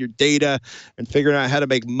down your data and figuring out how to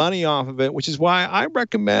make money off of it, which is why I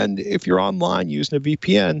recommend, if you're online, using a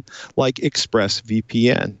VPN like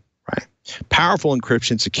ExpressVPN. Right? Powerful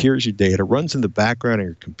encryption secures your data, runs in the background of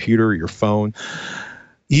your computer or your phone.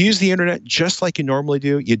 You use the internet just like you normally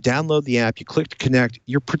do. You download the app, you click to connect,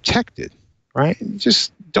 you're protected. Right?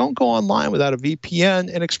 Just don't go online without a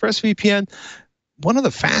VPN. And ExpressVPN, one of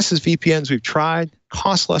the fastest VPNs we've tried,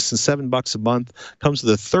 costs less than $7 a month, comes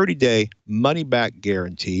with a 30-day money-back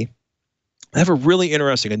guarantee. They have a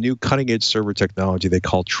new cutting-edge server technology they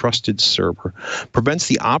call Trusted Server. Prevents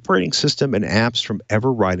the operating system and apps from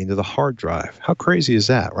ever writing to the hard drive. How crazy is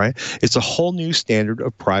that, right? It's a whole new standard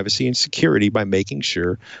of privacy and security by making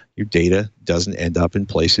sure your data doesn't end up in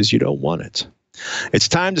places you don't want it. It's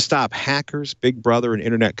time to stop hackers, Big Brother, and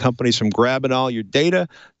internet companies from grabbing all your data.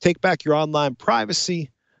 Take back your online privacy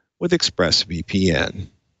with ExpressVPN.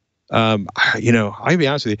 I'll be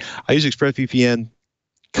honest with you. I use ExpressVPN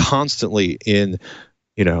constantly I'm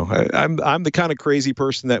the kind of crazy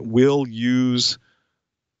person that will use,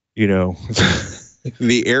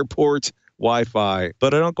 the airport Wi-Fi,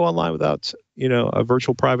 but I don't go online without, a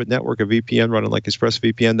virtual private network, a VPN running like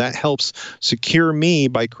ExpressVPN. That helps secure me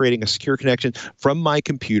by creating a secure connection from my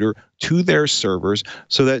computer to their servers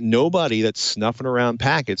so that nobody that's snuffing around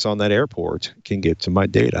packets on that airport can get to my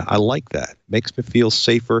data. I like that. Makes me feel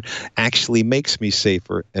safer, actually makes me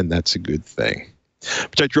safer, and that's a good thing.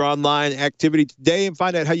 Protect your online activity today and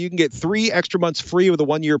find out how you can get 3 extra months free with a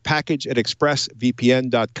 1-year package at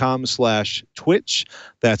expressvpn.com/twitch.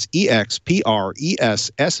 That's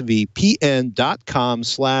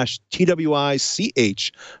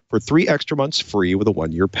expressvpn.com/TWICH for 3 extra months free with a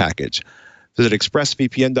 1-year package. Visit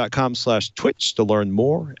expressvpn.com/twitch to learn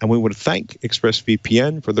more. And we want to thank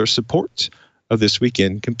ExpressVPN for their support of This Week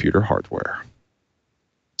in Computer Hardware.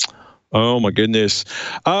 Oh, my goodness.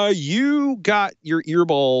 You got your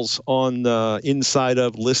earballs on the inside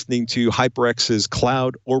of listening to HyperX's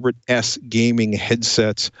Cloud Orbit S gaming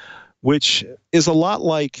headset, which is a lot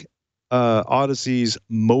like Odyssey's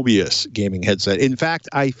Mobius gaming headset. In fact,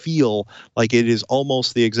 I feel like it is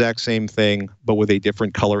almost the exact same thing, but with a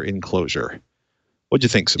different color enclosure. What'd you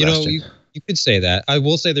think, Sebastian? You could say that. I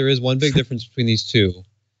will say there is one big difference between these two,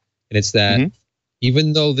 and it's that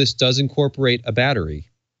even though this does incorporate a battery,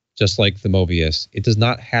 just like the Mobius, it does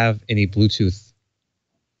not have any Bluetooth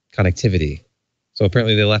connectivity. So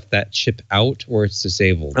apparently they left that chip out or it's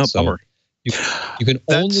disabled. Oh, so bummer. You can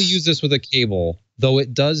only use this with a cable, though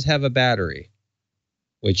it does have a battery,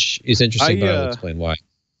 which is interesting, but I will explain why.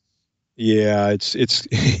 Yeah, it's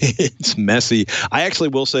it's messy. I actually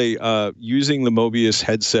will say using the Mobius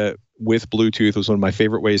headset with Bluetooth was one of my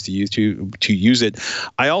favorite ways to use it.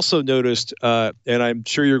 I also noticed, and I'm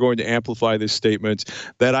sure you're going to amplify this statement,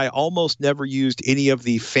 that I almost never used any of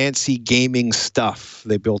the fancy gaming stuff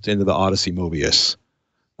they built into the Odyssey Mobius.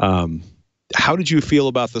 How did you feel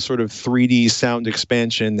about the sort of 3D sound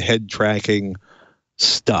expansion, head tracking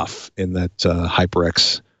stuff in that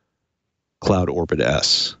HyperX Cloud Orbit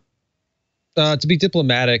S? To be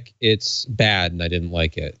diplomatic, it's bad, and I didn't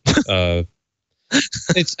like it.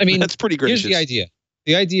 That's pretty gracious. Here's the idea.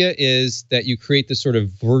 The idea is that you create this sort of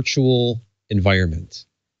virtual environment,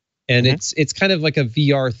 and it's kind of like a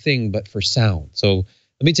VR thing, but for sound. So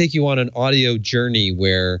let me take you on an audio journey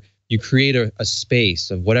where you create a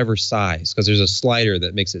space of whatever size, because there's a slider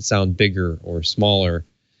that makes it sound bigger or smaller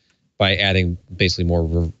by adding basically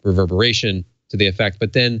more reverberation to the effect.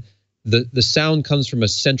 But then the sound comes from a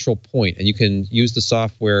central point, and you can use the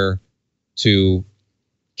software to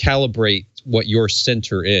calibrate what your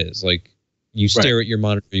center is. Like you stare at your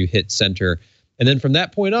monitor, you hit center, and then from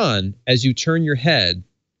that point on, as you turn your head,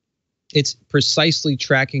 it's precisely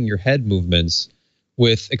tracking your head movements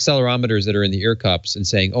with accelerometers that are in the ear cups and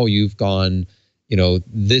saying, oh, you've gone,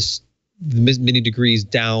 this many degrees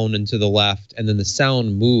down and to the left, and then the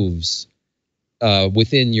sound moves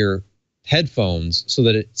within your headphones so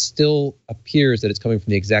that it still appears that it's coming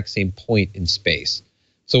from the exact same point in space.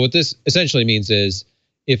 So what this essentially means is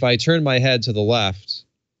if I turn my head to the left,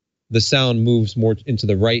 the sound moves more into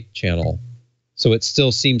the right channel. So it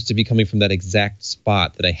still seems to be coming from that exact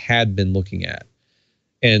spot that I had been looking at,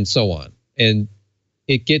 and so on. And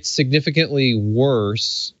it gets significantly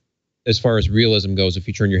worse as far as realism goes if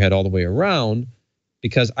you turn your head all the way around,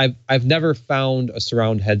 because I've never found a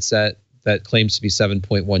surround headset that claims to be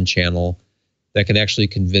 7.1 channel that can actually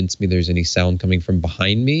convince me there's any sound coming from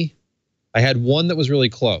behind me. I had one that was really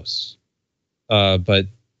close, but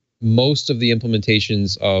most of the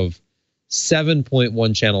implementations of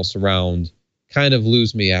 7.1 channel surround kind of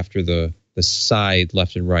lose me after the side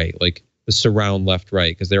left and right, like the surround left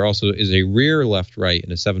right, because there also is a rear left right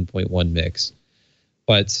in a 7.1 mix.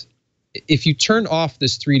 But if you turn off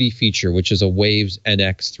this 3D feature, which is a Waves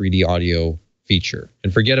NX 3D audio feature,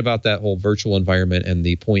 and forget about that whole virtual environment and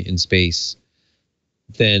the point in space,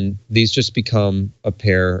 then these just become a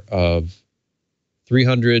pair of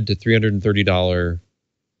 $300 to $330.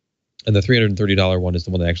 And the $330 one is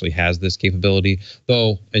the one that actually has this capability.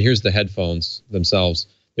 Though, and here's the headphones themselves,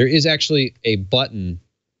 there is actually a button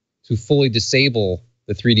to fully disable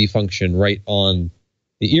the 3D function right on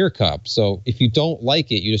the ear cup. So if you don't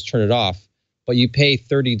like it, you just turn it off, but you pay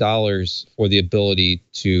 $30 for the ability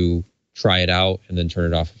to try it out and then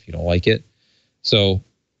turn it off if you don't like it. So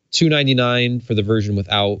 $299 for the version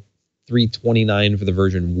without, $329 for the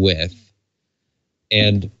version with,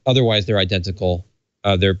 and otherwise they're identical.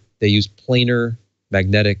 They use planar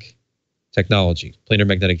magnetic technology, planar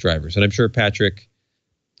magnetic drivers. And I'm sure Patrick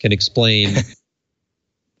can explain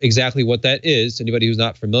exactly what that is to anybody who's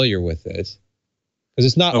not familiar with this. Because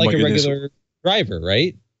it's not like a regular driver,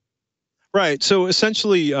 right? Right. So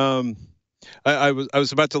essentially, I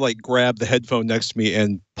was about to like grab the headphone next to me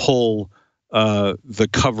and pull the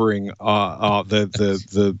covering,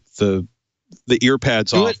 the ear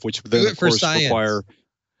pads Do off, it- which do then it of for course science. require.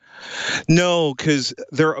 No, because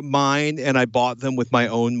they're mine, and I bought them with my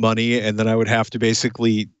own money, and then I would have to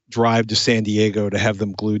basically drive to San Diego to have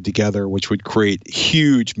them glued together, which would create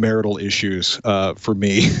huge marital issues for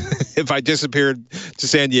me if I disappeared to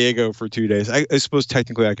San Diego for 2 days. I suppose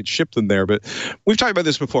technically I could ship them there, but we've talked about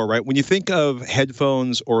this before, right? When you think of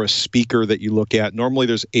headphones or a speaker that you look at, normally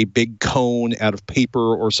there's a big cone out of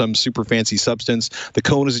paper or some super fancy substance. The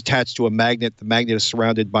cone is attached to a magnet. The magnet is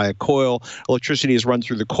surrounded by a coil. Electricity is run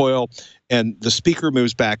through the coil, and the speaker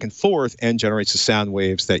moves back and forth and generates the sound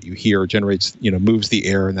waves that you hear, generates, moves the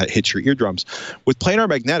air, and that hits your eardrums. With planar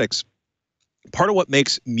magnetics, part of what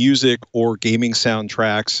makes music or gaming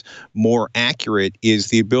soundtracks more accurate is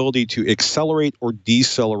the ability to accelerate or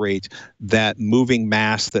decelerate that moving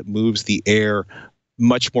mass that moves the air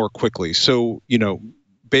much more quickly. So,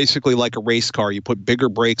 basically like a race car, you put bigger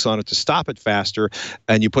brakes on it to stop it faster,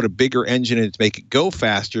 and you put a bigger engine in it to make it go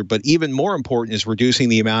faster. But even more important is reducing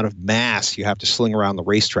the amount of mass you have to sling around the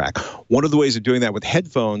racetrack. One of the ways of doing that with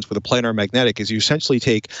headphones with a planar magnetic is you essentially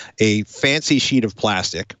take a fancy sheet of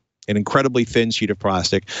plastic, an incredibly thin sheet of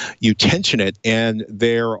plastic, you tension it, and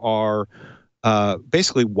there are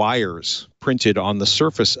basically wires printed on the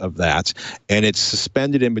surface of that, and it's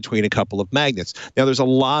suspended in between a couple of magnets. Now, there's a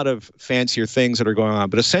lot of fancier things that are going on,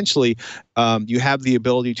 but essentially you have the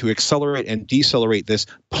ability to accelerate and decelerate this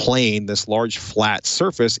plane, this large flat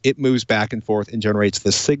surface. It moves back and forth and generates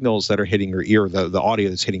the signals that are hitting your ear, the audio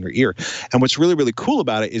that's hitting your ear. And what's really, really cool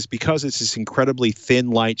about it is because it's this incredibly thin,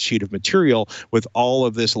 light sheet of material with all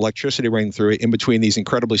of this electricity running through it in between these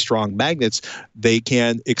incredibly strong magnets, they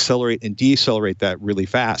can accelerate and decelerate that really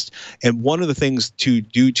fast. And one of the things to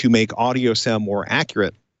do to make audio sound more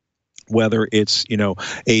accurate, whether it's,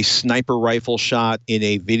 a sniper rifle shot in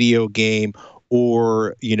a video game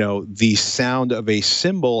or, the sound of a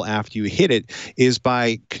cymbal after you hit it, is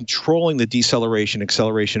by controlling the deceleration,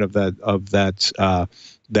 acceleration of that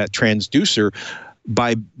transducer.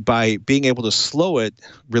 By being able to slow it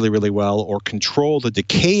really, really well or control the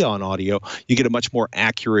decay on audio, you get a much more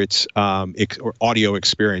accurate audio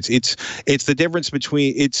experience. It's the difference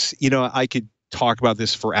between I could talk about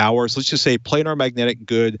this for hours. Let's just say planar magnetic,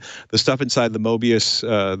 good. The stuff inside the Mobius,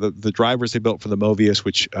 the drivers they built for the Mobius,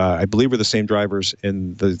 which I believe are the same drivers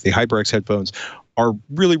in the HyperX headphones, are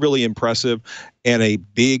really, really impressive and a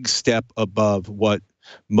big step above what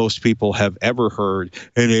most people have ever heard,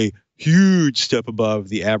 and a huge step above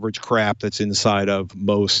the average crap that's inside of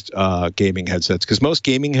most gaming headsets. Because most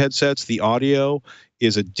gaming headsets, the audio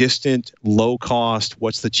is a distant, low-cost,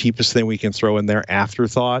 what's the cheapest thing we can throw in there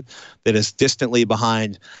afterthought that is distantly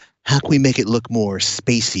behind, how can we make it look more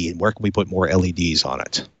spacey and where can we put more LEDs on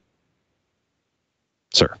it?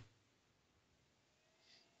 Sir.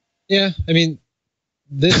 Yeah, I mean,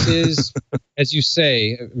 this is, as you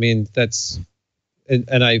say, that's...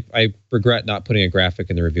 And I regret not putting a graphic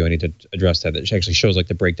in the review. I need to address that. It actually shows like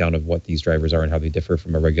the breakdown of what these drivers are and how they differ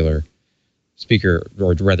from a regular speaker,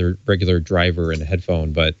 or rather regular driver in a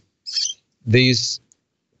headphone. But it's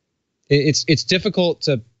difficult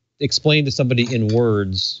to explain to somebody in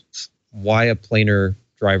words why a planar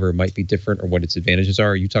driver might be different or what its advantages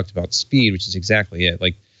are. You talked about speed, which is exactly it.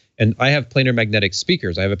 And I have planar magnetic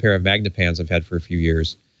speakers. I have a pair of Magnepans I've had for a few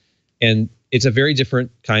years, and it's a very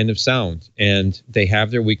different kind of sound, and they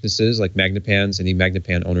have their weaknesses. Like Magnepans, any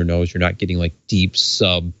Magnepan owner knows you're not getting like deep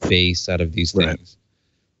sub bass out of these things. Right.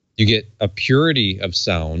 You get a purity of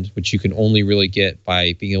sound, which you can only really get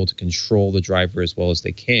by being able to control the driver as well as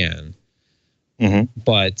they can. Mm-hmm.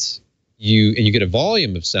 But you get a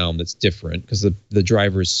volume of sound that's different because the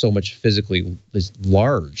driver is so much physically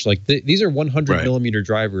large. Like these are 100 millimeter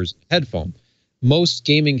drivers headphone. Most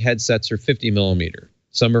gaming headsets are 50 millimeter.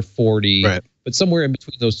 Some are 40, but somewhere in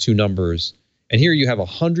between those two numbers. And here you have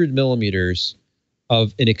 100 millimeters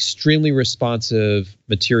of an extremely responsive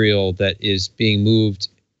material that is being moved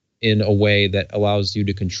in a way that allows you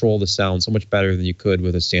to control the sound so much better than you could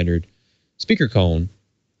with a standard speaker cone.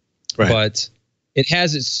 Right. But it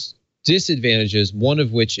has its disadvantages, one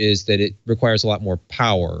of which is that it requires a lot more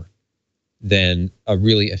power than a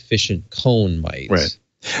really efficient cone might. Right.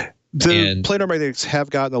 The planar magnetics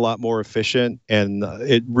have gotten a lot more efficient, and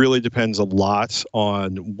it really depends a lot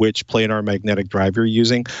on which planar magnetic drive you're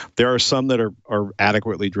using. There are some that are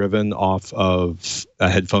adequately driven off of a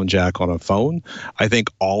headphone jack on a phone. I think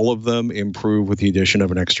all of them improve with the addition of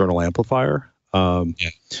an external amplifier. I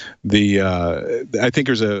think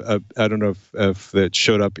there's I don't know if that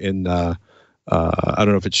showed up in I don't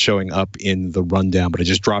know if it's showing up in the rundown, but I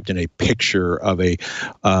just dropped in a picture of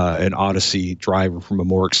an Odyssey driver from a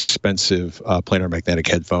more expensive planar magnetic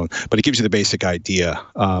headphone. But it gives you the basic idea.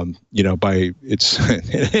 By it's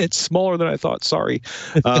it's smaller than I thought. Sorry,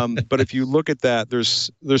 but if you look at that,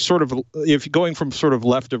 there's sort of, if you're going from sort of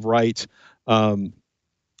left of right,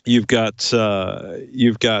 you've got sort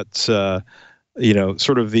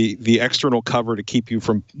of the external cover to keep you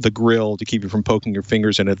from the grill, to keep you from poking your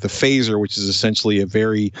fingers in it. The phaser, which is essentially a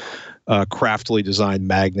very craftily designed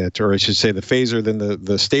magnet, or I should say the phaser, then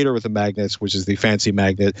the stator with the magnets, which is the fancy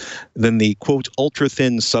magnet, then the quote ultra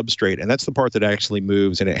thin substrate, and that's the part that actually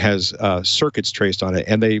moves, and it has circuits traced on it,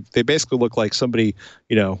 and they basically look like somebody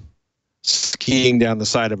skiing down the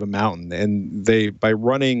side of a mountain, and by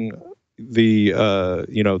running the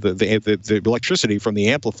electricity from the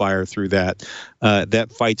amplifier through that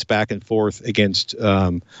fights back and forth against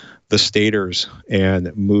the stators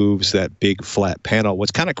and moves that big flat panel.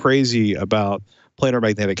 What's kind of crazy about planar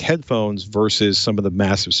magnetic headphones versus some of the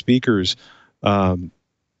massive speakers, the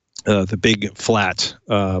big flat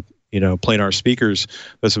planar speakers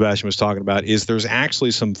that Sebastian was talking about, is there's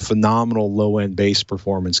actually some phenomenal low-end bass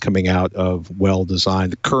performance coming out of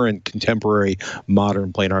well-designed, current, contemporary,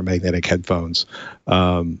 modern planar magnetic headphones.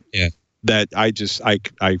 That I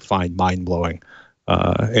find mind-blowing.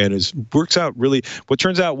 And it works out really. What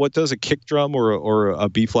does a kick drum or a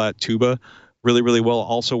B-flat tuba really, really well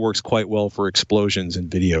also works quite well for explosions in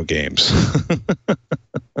video games.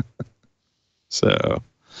 So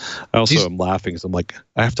I also am laughing because I'm like,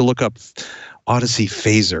 I have to look up Odyssey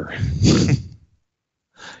phaser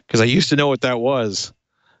because I used to know what that was.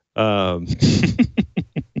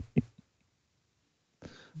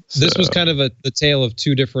 This was kind of the tale of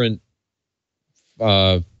two different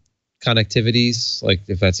connectivities, like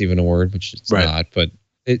if that's even a word, which it's not. But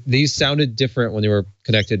these sounded different when they were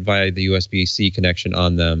connected via the USB-C connection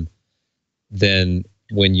on them than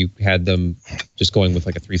when you had them just going with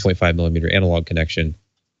like a 3.5 millimeter analog connection.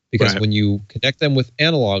 Because when you connect them with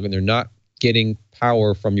analog and they're not getting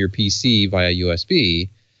power from your PC via USB,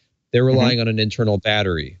 they're relying on an internal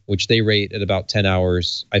battery, which they rate at about 10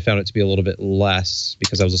 hours. I found it to be a little bit less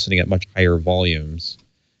because I was listening at much higher volumes.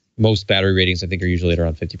 Most battery ratings, I think, are usually at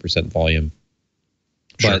around 50% volume.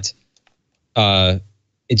 Sure. But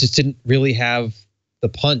it just didn't really have the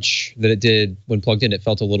punch that it did when plugged in. It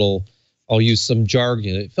felt a little, I'll use some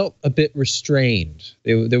jargon, it felt a bit restrained.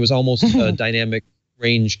 There was almost a dynamic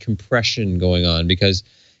range compression going on because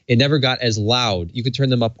it never got as loud. You could turn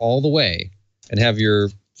them up all the way and have your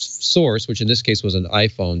source, which in this case was an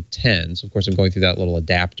iPhone 10. So of course I'm going through that little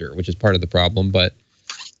adapter, which is part of the problem, but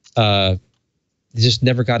it just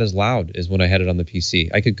never got as loud as when I had it on the PC.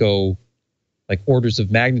 I could go like orders of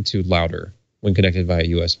magnitude louder when connected via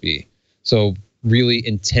USB. So really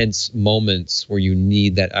intense moments where you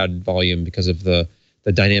need that added volume because of the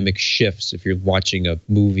dynamic shifts. If you're watching a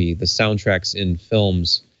movie, the soundtracks in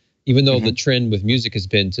films, even though the trend with music has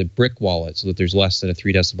been to brick wall it so that there's less than a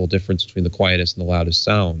 3 decibel difference between the quietest and the loudest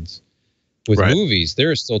sounds. With movies,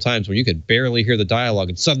 there are still times when you could barely hear the dialogue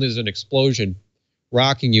and suddenly there's an explosion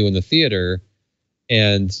rocking you in the theater,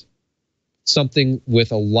 and something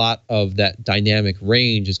with a lot of that dynamic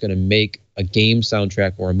range is going to make a game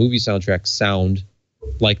soundtrack or a movie soundtrack sound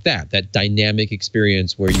like that dynamic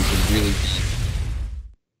experience where you can really be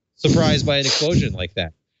surprised by an explosion like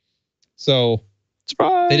that. So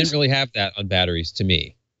surprise! They didn't really have that on batteries to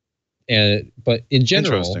me. But in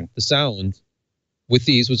general, the sound with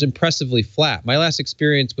these was impressively flat. My last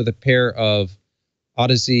experience with a pair of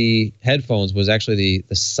Odyssey headphones was actually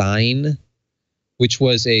the Sign, which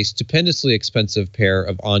was a stupendously expensive pair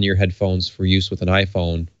of on-ear headphones for use with an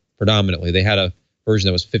iPhone predominantly. They had a version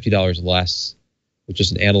that was $50 less, which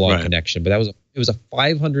is an analog connection, but it was a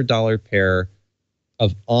 $500 pair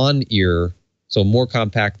of on-ear, so more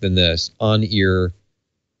compact than this, on-ear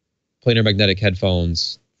planar magnetic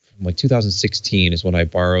headphones from like 2016 is when I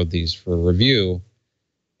borrowed these for review.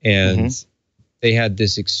 And they had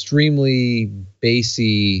this extremely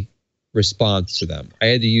bassy response to them. I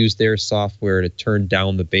had to use their software to turn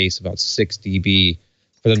down the bass about 6 dB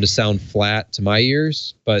for them to sound flat to my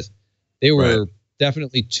ears, but they were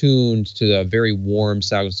definitely tuned to a very warm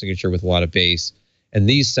sound signature with a lot of bass. And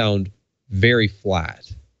these sound very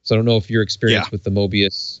flat. So I don't know if your experience with the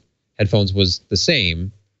Mobius headphones was the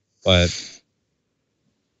same, but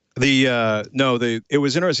it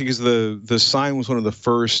was interesting because the Sign was one of the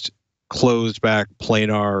first closed back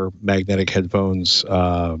planar magnetic headphones,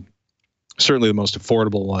 certainly the most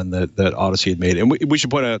affordable one that Odyssey had made. And we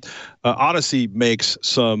should point out, Odyssey makes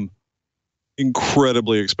some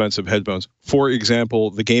incredibly expensive headphones. For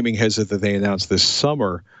example, the gaming headset that they announced this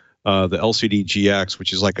summer, the LCD GX,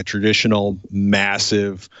 which is like a traditional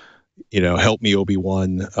massive, help me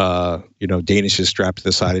Obi-Wan, Danish is strapped to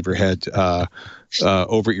the side of your head,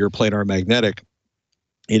 over ear planar magnetic.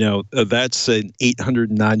 That's an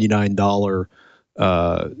 $899,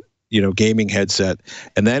 gaming headset,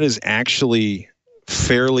 and that is actually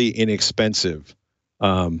fairly inexpensive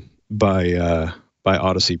by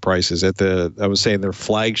Odyssey prices. I was saying their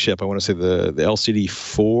flagship, I want to say the LCD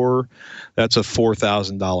 4, that's a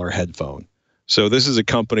 $4,000 headphone. So this is a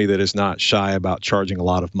company that is not shy about charging a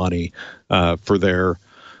lot of money for their,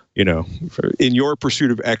 in your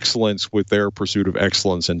pursuit of excellence with their pursuit of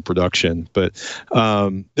excellence in production. But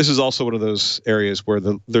this is also one of those areas where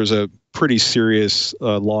there's a pretty serious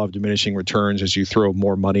law of diminishing returns as you throw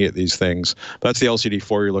more money at these things. That's the LCD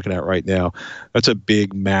 4 you're looking at right now. That's a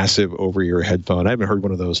big, massive over-ear headphone. I haven't heard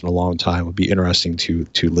one of those in a long time. It would be interesting to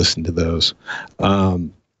listen to those.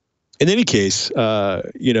 In any case,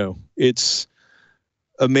 it's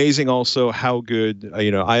amazing also how good,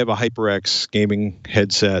 I have a HyperX gaming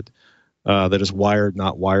headset that is wired,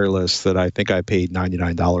 not wireless, that I think I paid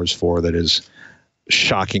 $99 for, that is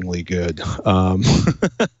shockingly good. So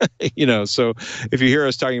if you hear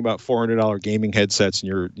us talking about $400 gaming headsets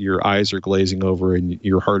and your eyes are glazing over and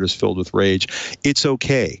your heart is filled with rage, it's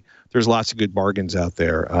okay. There's lots of good bargains out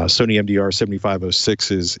there. Sony MDR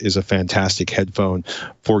 7506 is a fantastic headphone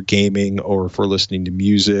for gaming or for listening to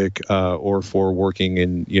music or for working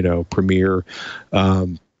in Premiere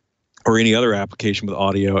or any other application with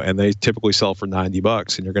audio, and they typically sell for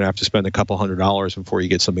 $90, and you're going to have to spend a couple $100s before you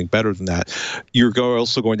get something better than that. You're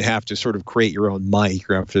also going to have to sort of create your own mic.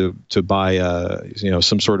 You're going to have to buy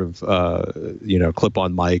some sort of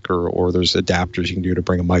clip-on mic, or there's adapters you can do to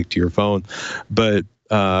bring a mic to your phone. But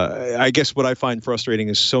I guess what I find frustrating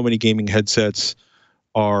is so many gaming headsets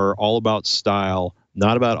are all about style,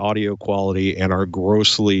 not about audio quality, and are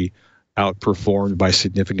grossly outperformed by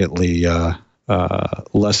significantly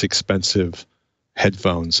less expensive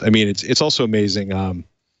headphones. I mean, it's also amazing. In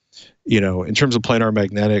terms of planar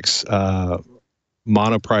magnetics,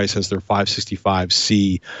 Monoprice has their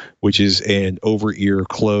 565C, which is an over-ear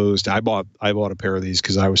closed. I bought a pair of these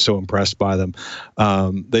because I was so impressed by them.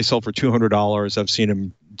 They sell for $200. I've seen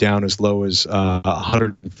them down as low as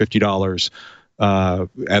 $150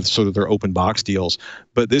 at sort of their open box deals.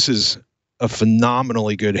 But this is a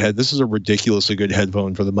phenomenally good This is a ridiculously good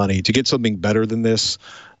headphone for the money. To get something better than this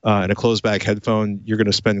in a closed back headphone, you're going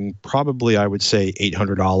to spend probably, I would say,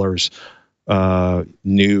 $800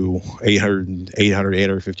 new,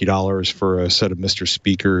 $850 for a set of Mr.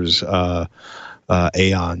 Speakers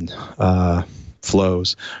Aeon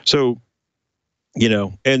flows. So,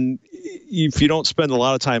 and if you don't spend a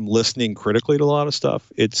lot of time listening critically to a lot of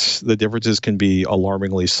stuff, the differences can be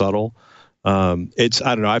alarmingly subtle. I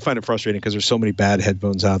don't know. I find it frustrating because there's so many bad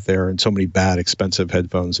headphones out there and so many bad expensive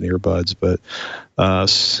headphones and earbuds. But,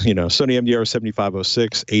 Sony MDR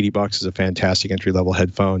 7506, $80 is a fantastic entry level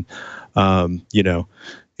headphone.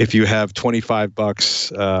 If you have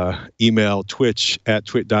 $25, email Twitch at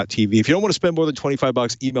twit.tv. If you don't want to spend more than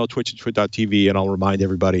 $25, email Twitch at twit.tv, and I'll remind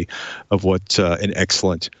everybody of what an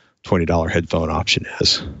excellent $20 headphone option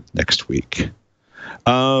is next week.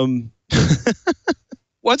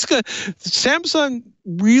 What's good? Samsung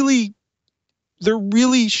they're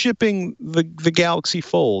really shipping the Galaxy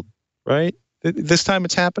Fold, right? This time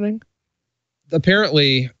it's happening?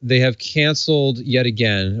 Apparently, they have canceled yet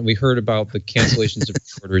again. We heard about the cancellations of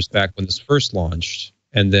orders back when this first launched,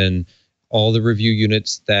 and then all the review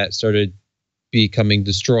units that started becoming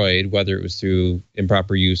destroyed, whether it was through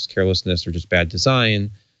improper use, carelessness, or just bad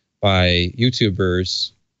design by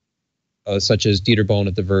YouTubers, such as Dieter Bohn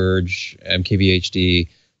at The Verge, MKVHD.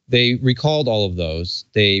 They recalled all of those.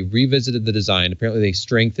 They revisited the design. Apparently, they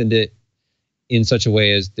strengthened it in such a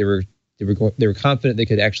way as they were confident they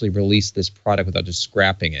could actually release this product without just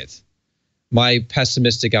scrapping it. My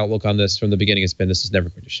pessimistic outlook on this from the beginning has been this is never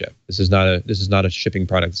going to ship. This is not a shipping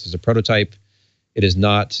product. This is a prototype. It is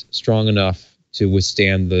not strong enough to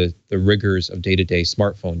withstand the rigors of day-to-day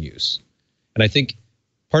smartphone use. And I think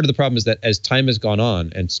part of the problem is that as time has gone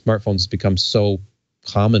on and smartphones become so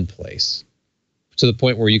commonplace to the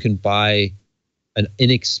point where you can buy an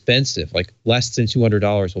inexpensive, like less than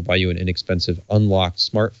 $200 will buy you an inexpensive unlocked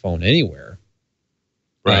smartphone anywhere.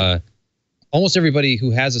 Right. Almost everybody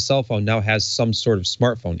who has a cell phone now has some sort of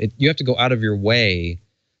smartphone. You have to go out of your way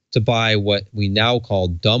to buy what we now call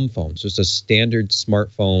dumb phones, just a standard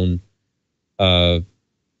smartphone, or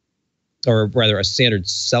rather a standard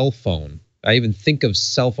cell phone. I even think of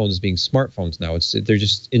cell phones as being smartphones now. They're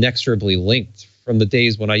just inexorably linked from the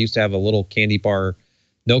days when I used to have a little candy bar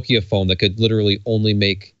Nokia phone that could literally only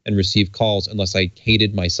make and receive calls unless I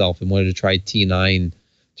hated myself and wanted to try T9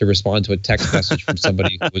 to respond to a text message from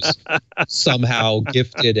somebody who was somehow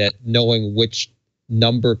gifted at knowing which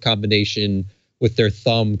number combination with their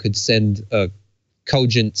thumb could send a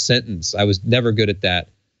cogent sentence. I was never good at that.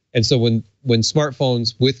 And so when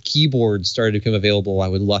smartphones with keyboards started to become available, I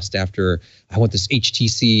would lust after, I want this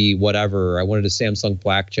HTC whatever. I wanted a Samsung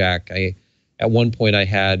Blackjack. At one point I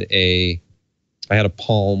had a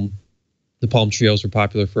Palm. The Palm Trios were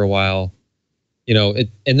popular for a while. And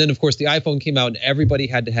then of course the iPhone came out and everybody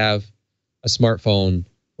had to have a smartphone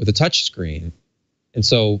with a touch screen. And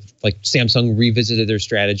so like Samsung revisited their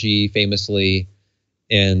strategy famously,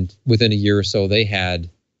 and within a year or so they had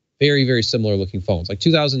very, very similar looking phones. Like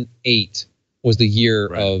 2008 was the year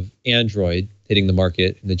of Android hitting the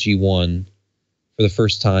market in the G1 for the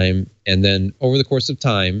first time. And then over the course of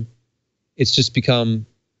time, it's just become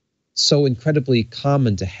so incredibly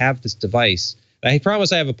common to have this device. I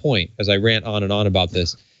promise I have a point as I rant on and on about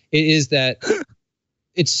this. It is that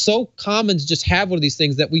it's so common to just have one of these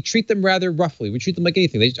things that we treat them rather roughly. We treat them like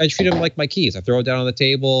anything. I treat them like my keys. I throw it down on the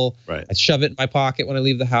table. I shove it in my pocket when I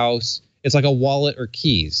leave the house. It's like a wallet or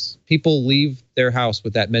keys. People leave their house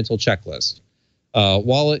with that mental checklist.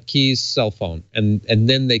 Wallet, keys, cell phone, and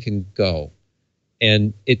then they can go.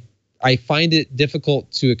 And I find it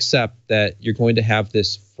difficult to accept that you're going to have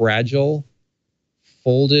this fragile,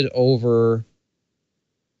 folded over,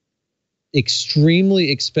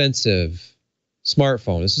 extremely expensive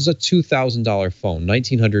smartphone. This is a $2,000 phone,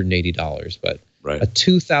 $1,980, but a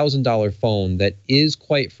 $2,000 phone that is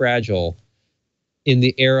quite fragile in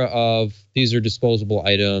the era of these are disposable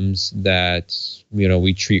items that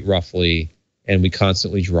we treat roughly and we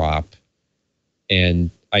constantly drop.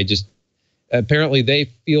 And apparently they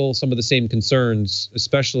feel some of the same concerns,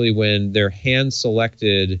 especially when their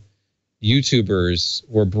hand-selected YouTubers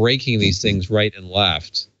were breaking these things right and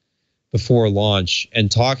left before launch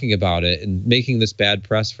and talking about it and making this bad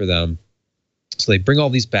press for them. So they bring all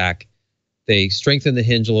these back. They strengthen the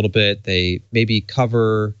hinge a little bit. They maybe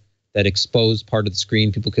cover that exposed part of the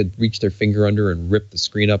screen people could reach their finger under and rip the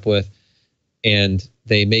screen up with. And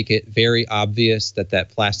they make it very obvious that that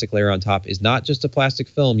plastic layer on top is not just a plastic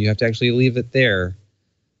film. You have to actually leave it there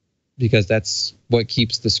because that's what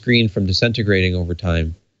keeps the screen from disintegrating over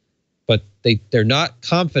time. But they're not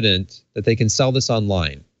confident that they can sell this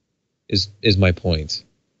online, is my point.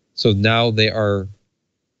 So now they are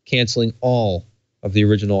canceling all of the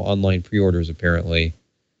original online pre-orders, apparently.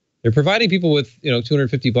 They're providing people with,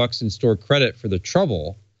 $250 in store credit for the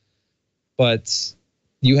trouble, but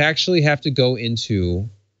you actually have to go into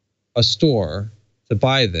a store to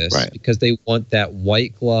buy this because they want that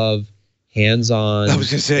white glove, hands-on. I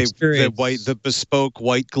was going to say experience. the bespoke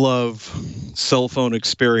white glove cell phone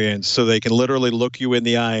experience, so they can literally look you in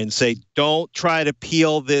the eye and say, "Don't try to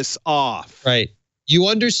peel this off." Right. You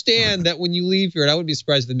understand that when you leave here, and I wouldn't be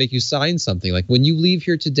surprised if they make you sign something like when you leave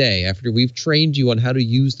here today, after we've trained you on how to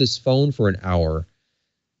use this phone for an hour,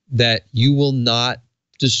 that you will not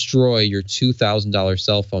destroy your $2,000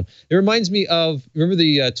 cell phone. It reminds me of, remember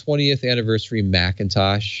the 20th anniversary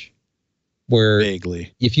Macintosh, where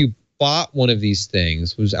vaguely, if you bought one of these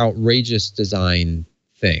things, it was outrageous design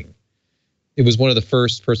thing. It was one of the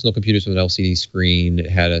first personal computers with an LCD screen. It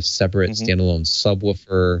had a separate standalone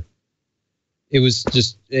subwoofer. It was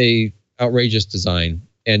just a outrageous design.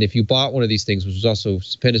 And if you bought one of these things, which was also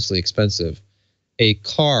stupendously expensive, a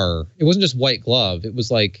car, it wasn't just white glove. It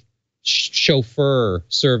was like chauffeur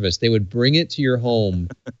service. They would bring it to your home.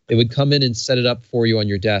 They would come in and set it up for you on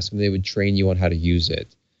your desk, and they would train you on how to use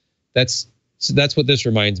it. That's what this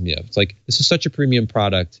reminds me of. It's like, this is such a premium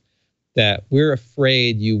product that we're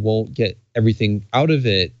afraid you won't get everything out of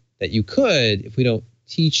it that you could if we don't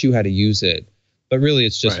teach you how to use it. But really,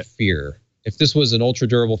 it's just fear. If this was an ultra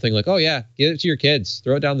durable thing, like, oh yeah, give it to your kids,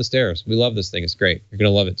 throw it down the stairs. We love this thing. It's great. You're going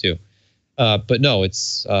to love it too. But no,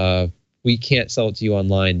 it's we can't sell it to you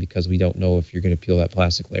online because we don't know if you're going to peel that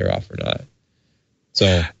plastic layer off or not.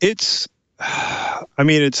 So it's,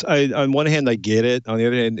 on one hand, I get it. On the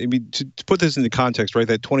other hand, to put this into context, right?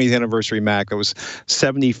 That 20th anniversary Mac, that was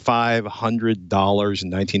 $7,500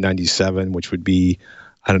 in 1997, which would be,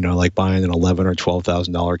 I don't know, like buying an $11,000 or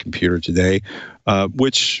 $12,000 computer today,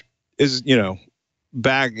 which is,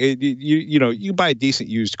 back, you buy a decent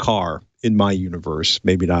used car in my universe,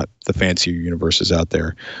 maybe not the fancier universes out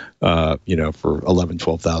there, for $11,000,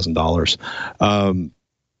 $12,000.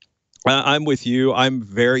 I'm with you. I'm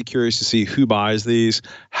very curious to see who buys these,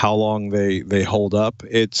 how long they hold up.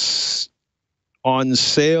 It's on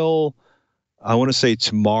sale, I want to say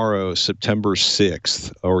tomorrow, September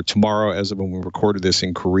 6th, or tomorrow as of when we recorded this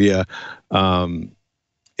in Korea.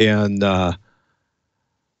 and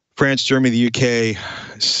France, Germany, the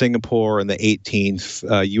UK, Singapore, and the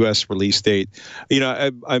 18th U.S. release date.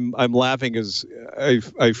 I'm laughing because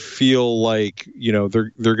I feel like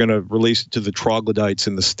they're going to release it to the troglodytes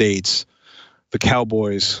in the States, the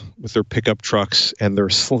cowboys with their pickup trucks, and they're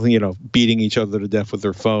beating each other to death with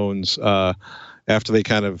their phones after they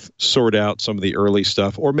kind of sort out some of the early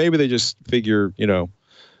stuff, or maybe they just figure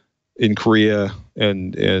in Korea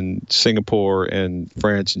and Singapore and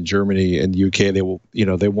France and Germany and UK, they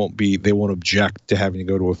won't object to having to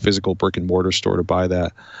go to a physical brick and mortar store to buy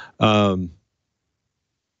that. I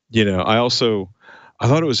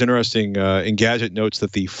thought it was interesting. Engadget notes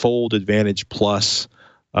that the Fold Advantage Plus,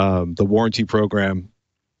 the warranty program,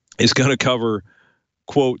 is going to cover,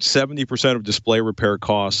 quote, 70% of display repair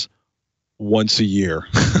costs once a year.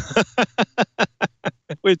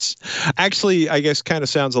 Which actually, I guess, kind of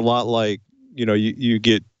sounds a lot like, you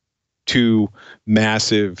get two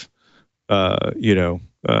massive, rebuilds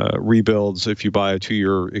if you buy a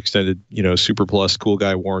 2-year extended, Super Plus Cool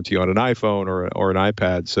Guy warranty on an iPhone or an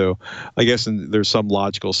iPad. So I guess there's some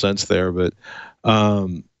logical sense there, but,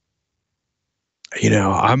 I'm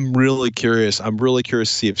really curious. I'm really curious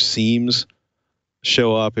to see if Seams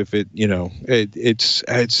show up, if it's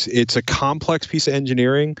a complex piece of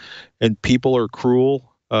engineering, and people are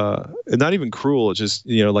cruel, and not even cruel. It's just,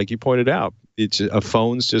 like you pointed out, a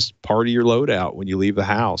phone's just part of your loadout when you leave the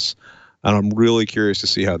house. And I'm really curious to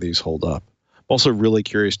see how these hold up. I'm also really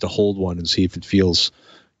curious to hold one and see if it feels,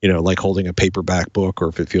 like holding a paperback book, or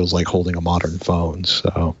if it feels like holding a modern phone.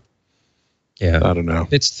 So yeah, I don't know.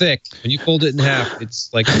 It's thick. When you fold it in half,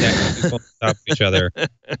 it's like stacking on top of each other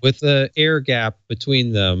with the air gap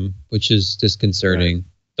between them, which is disconcerting.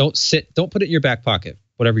 Right. Don't put it in your back pocket,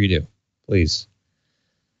 whatever you do, please.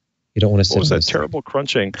 You don't want to sit. What was that terrible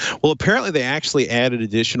crunching? Well, apparently they actually added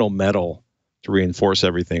additional metal to reinforce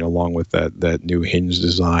everything, along with that new hinge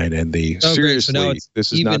design and the seriously. So now it's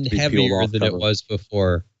this is even not to be heavier than cover. It was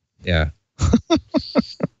before. Yeah.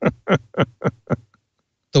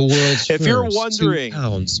 The world's if first you're wondering,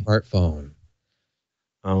 2-pound smartphone.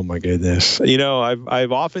 Oh my goodness!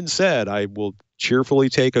 I've often said I will cheerfully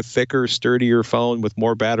take a thicker, sturdier phone with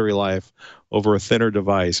more battery life over a thinner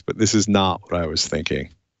device, but this is not what I was thinking.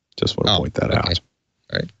 Just want to point that out.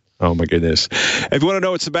 All right. Oh my goodness. If you want to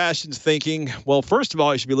know what Sebastian's thinking, well, first of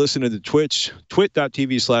all, you should be listening to Twitch.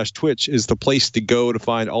 Twit.tv/Twitch is the place to go to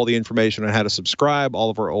find all the information on how to subscribe,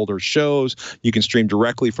 all of our older shows. You can stream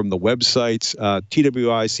directly from the website.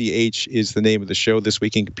 TWICH is the name of the show, This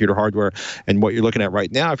Week in Computer Hardware. And what you're looking at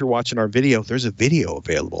right now, if you're watching our video, there's a video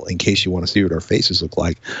available in case you want to see what our faces look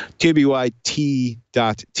like.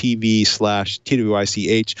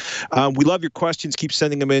 TWIT.tv/TWICH. We love your questions. Keep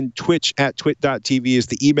sending them in. Twitch@twit.tv is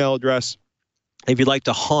the email address. If you'd like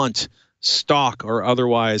to haunt, stalk, or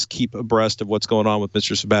otherwise keep abreast of what's going on with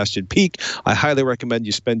Mr. Sebastian Peak, I highly recommend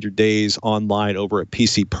you spend your days online over at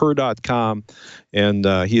PCPer.com. And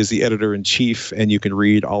he is the editor-in-chief, and you can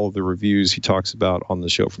read all of the reviews he talks about on the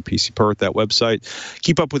show from PCPer at that website.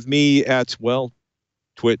 Keep up with me at,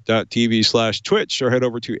 twit.tv/Twitch, or head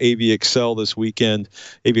over to AVXL this weekend,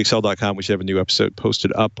 avxl.com. We should have a new episode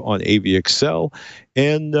posted up on AVXL.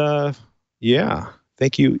 And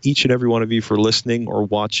thank you, each and every one of you, for listening or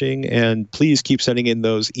watching. And please keep sending in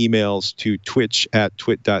those emails to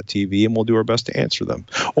twitch@twit.tv, and we'll do our best to answer them.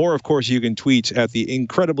 Or, of course, you can tweet at the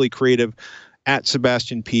incredibly creative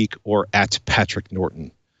 @Sebastian Peak or @Patrick Norton,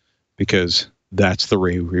 because that's the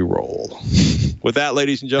way we roll. With that,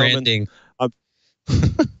 ladies and gentlemen, Branding.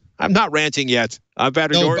 I'm not ranting yet. I'm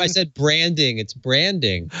Patrick Norton. I said branding. It's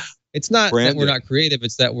branding. It's not branding. That we're not creative.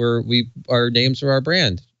 It's that our names are our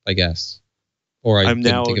brand, I guess. Or I'm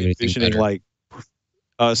now envisioning like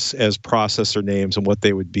us as processor names and what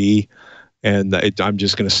they would be, and I'm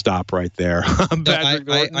just going to stop right there.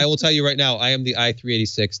 I will tell you right now, I am the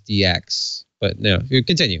i386DX. But no, you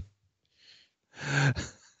continue.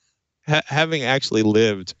 Having actually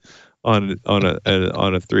lived on a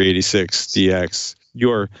 386DX,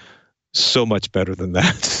 you're so much better than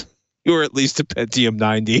that. You're at least a Pentium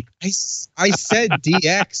 90. I said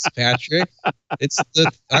DX, Patrick.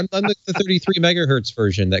 I'm the 33 megahertz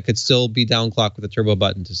version that could still be downclocked with a turbo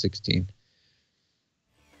button to 16.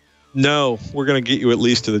 No, we're going to get you at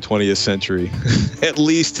least to the 20th century. At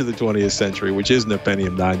least to the 20th century, which isn't a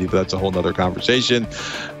Pentium 90, but that's a whole nother conversation.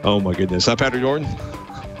 Oh my goodness. I'm Patrick Norton.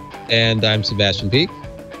 And I'm Sebastian Peak.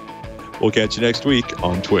 We'll catch you next week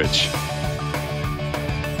on Twitch.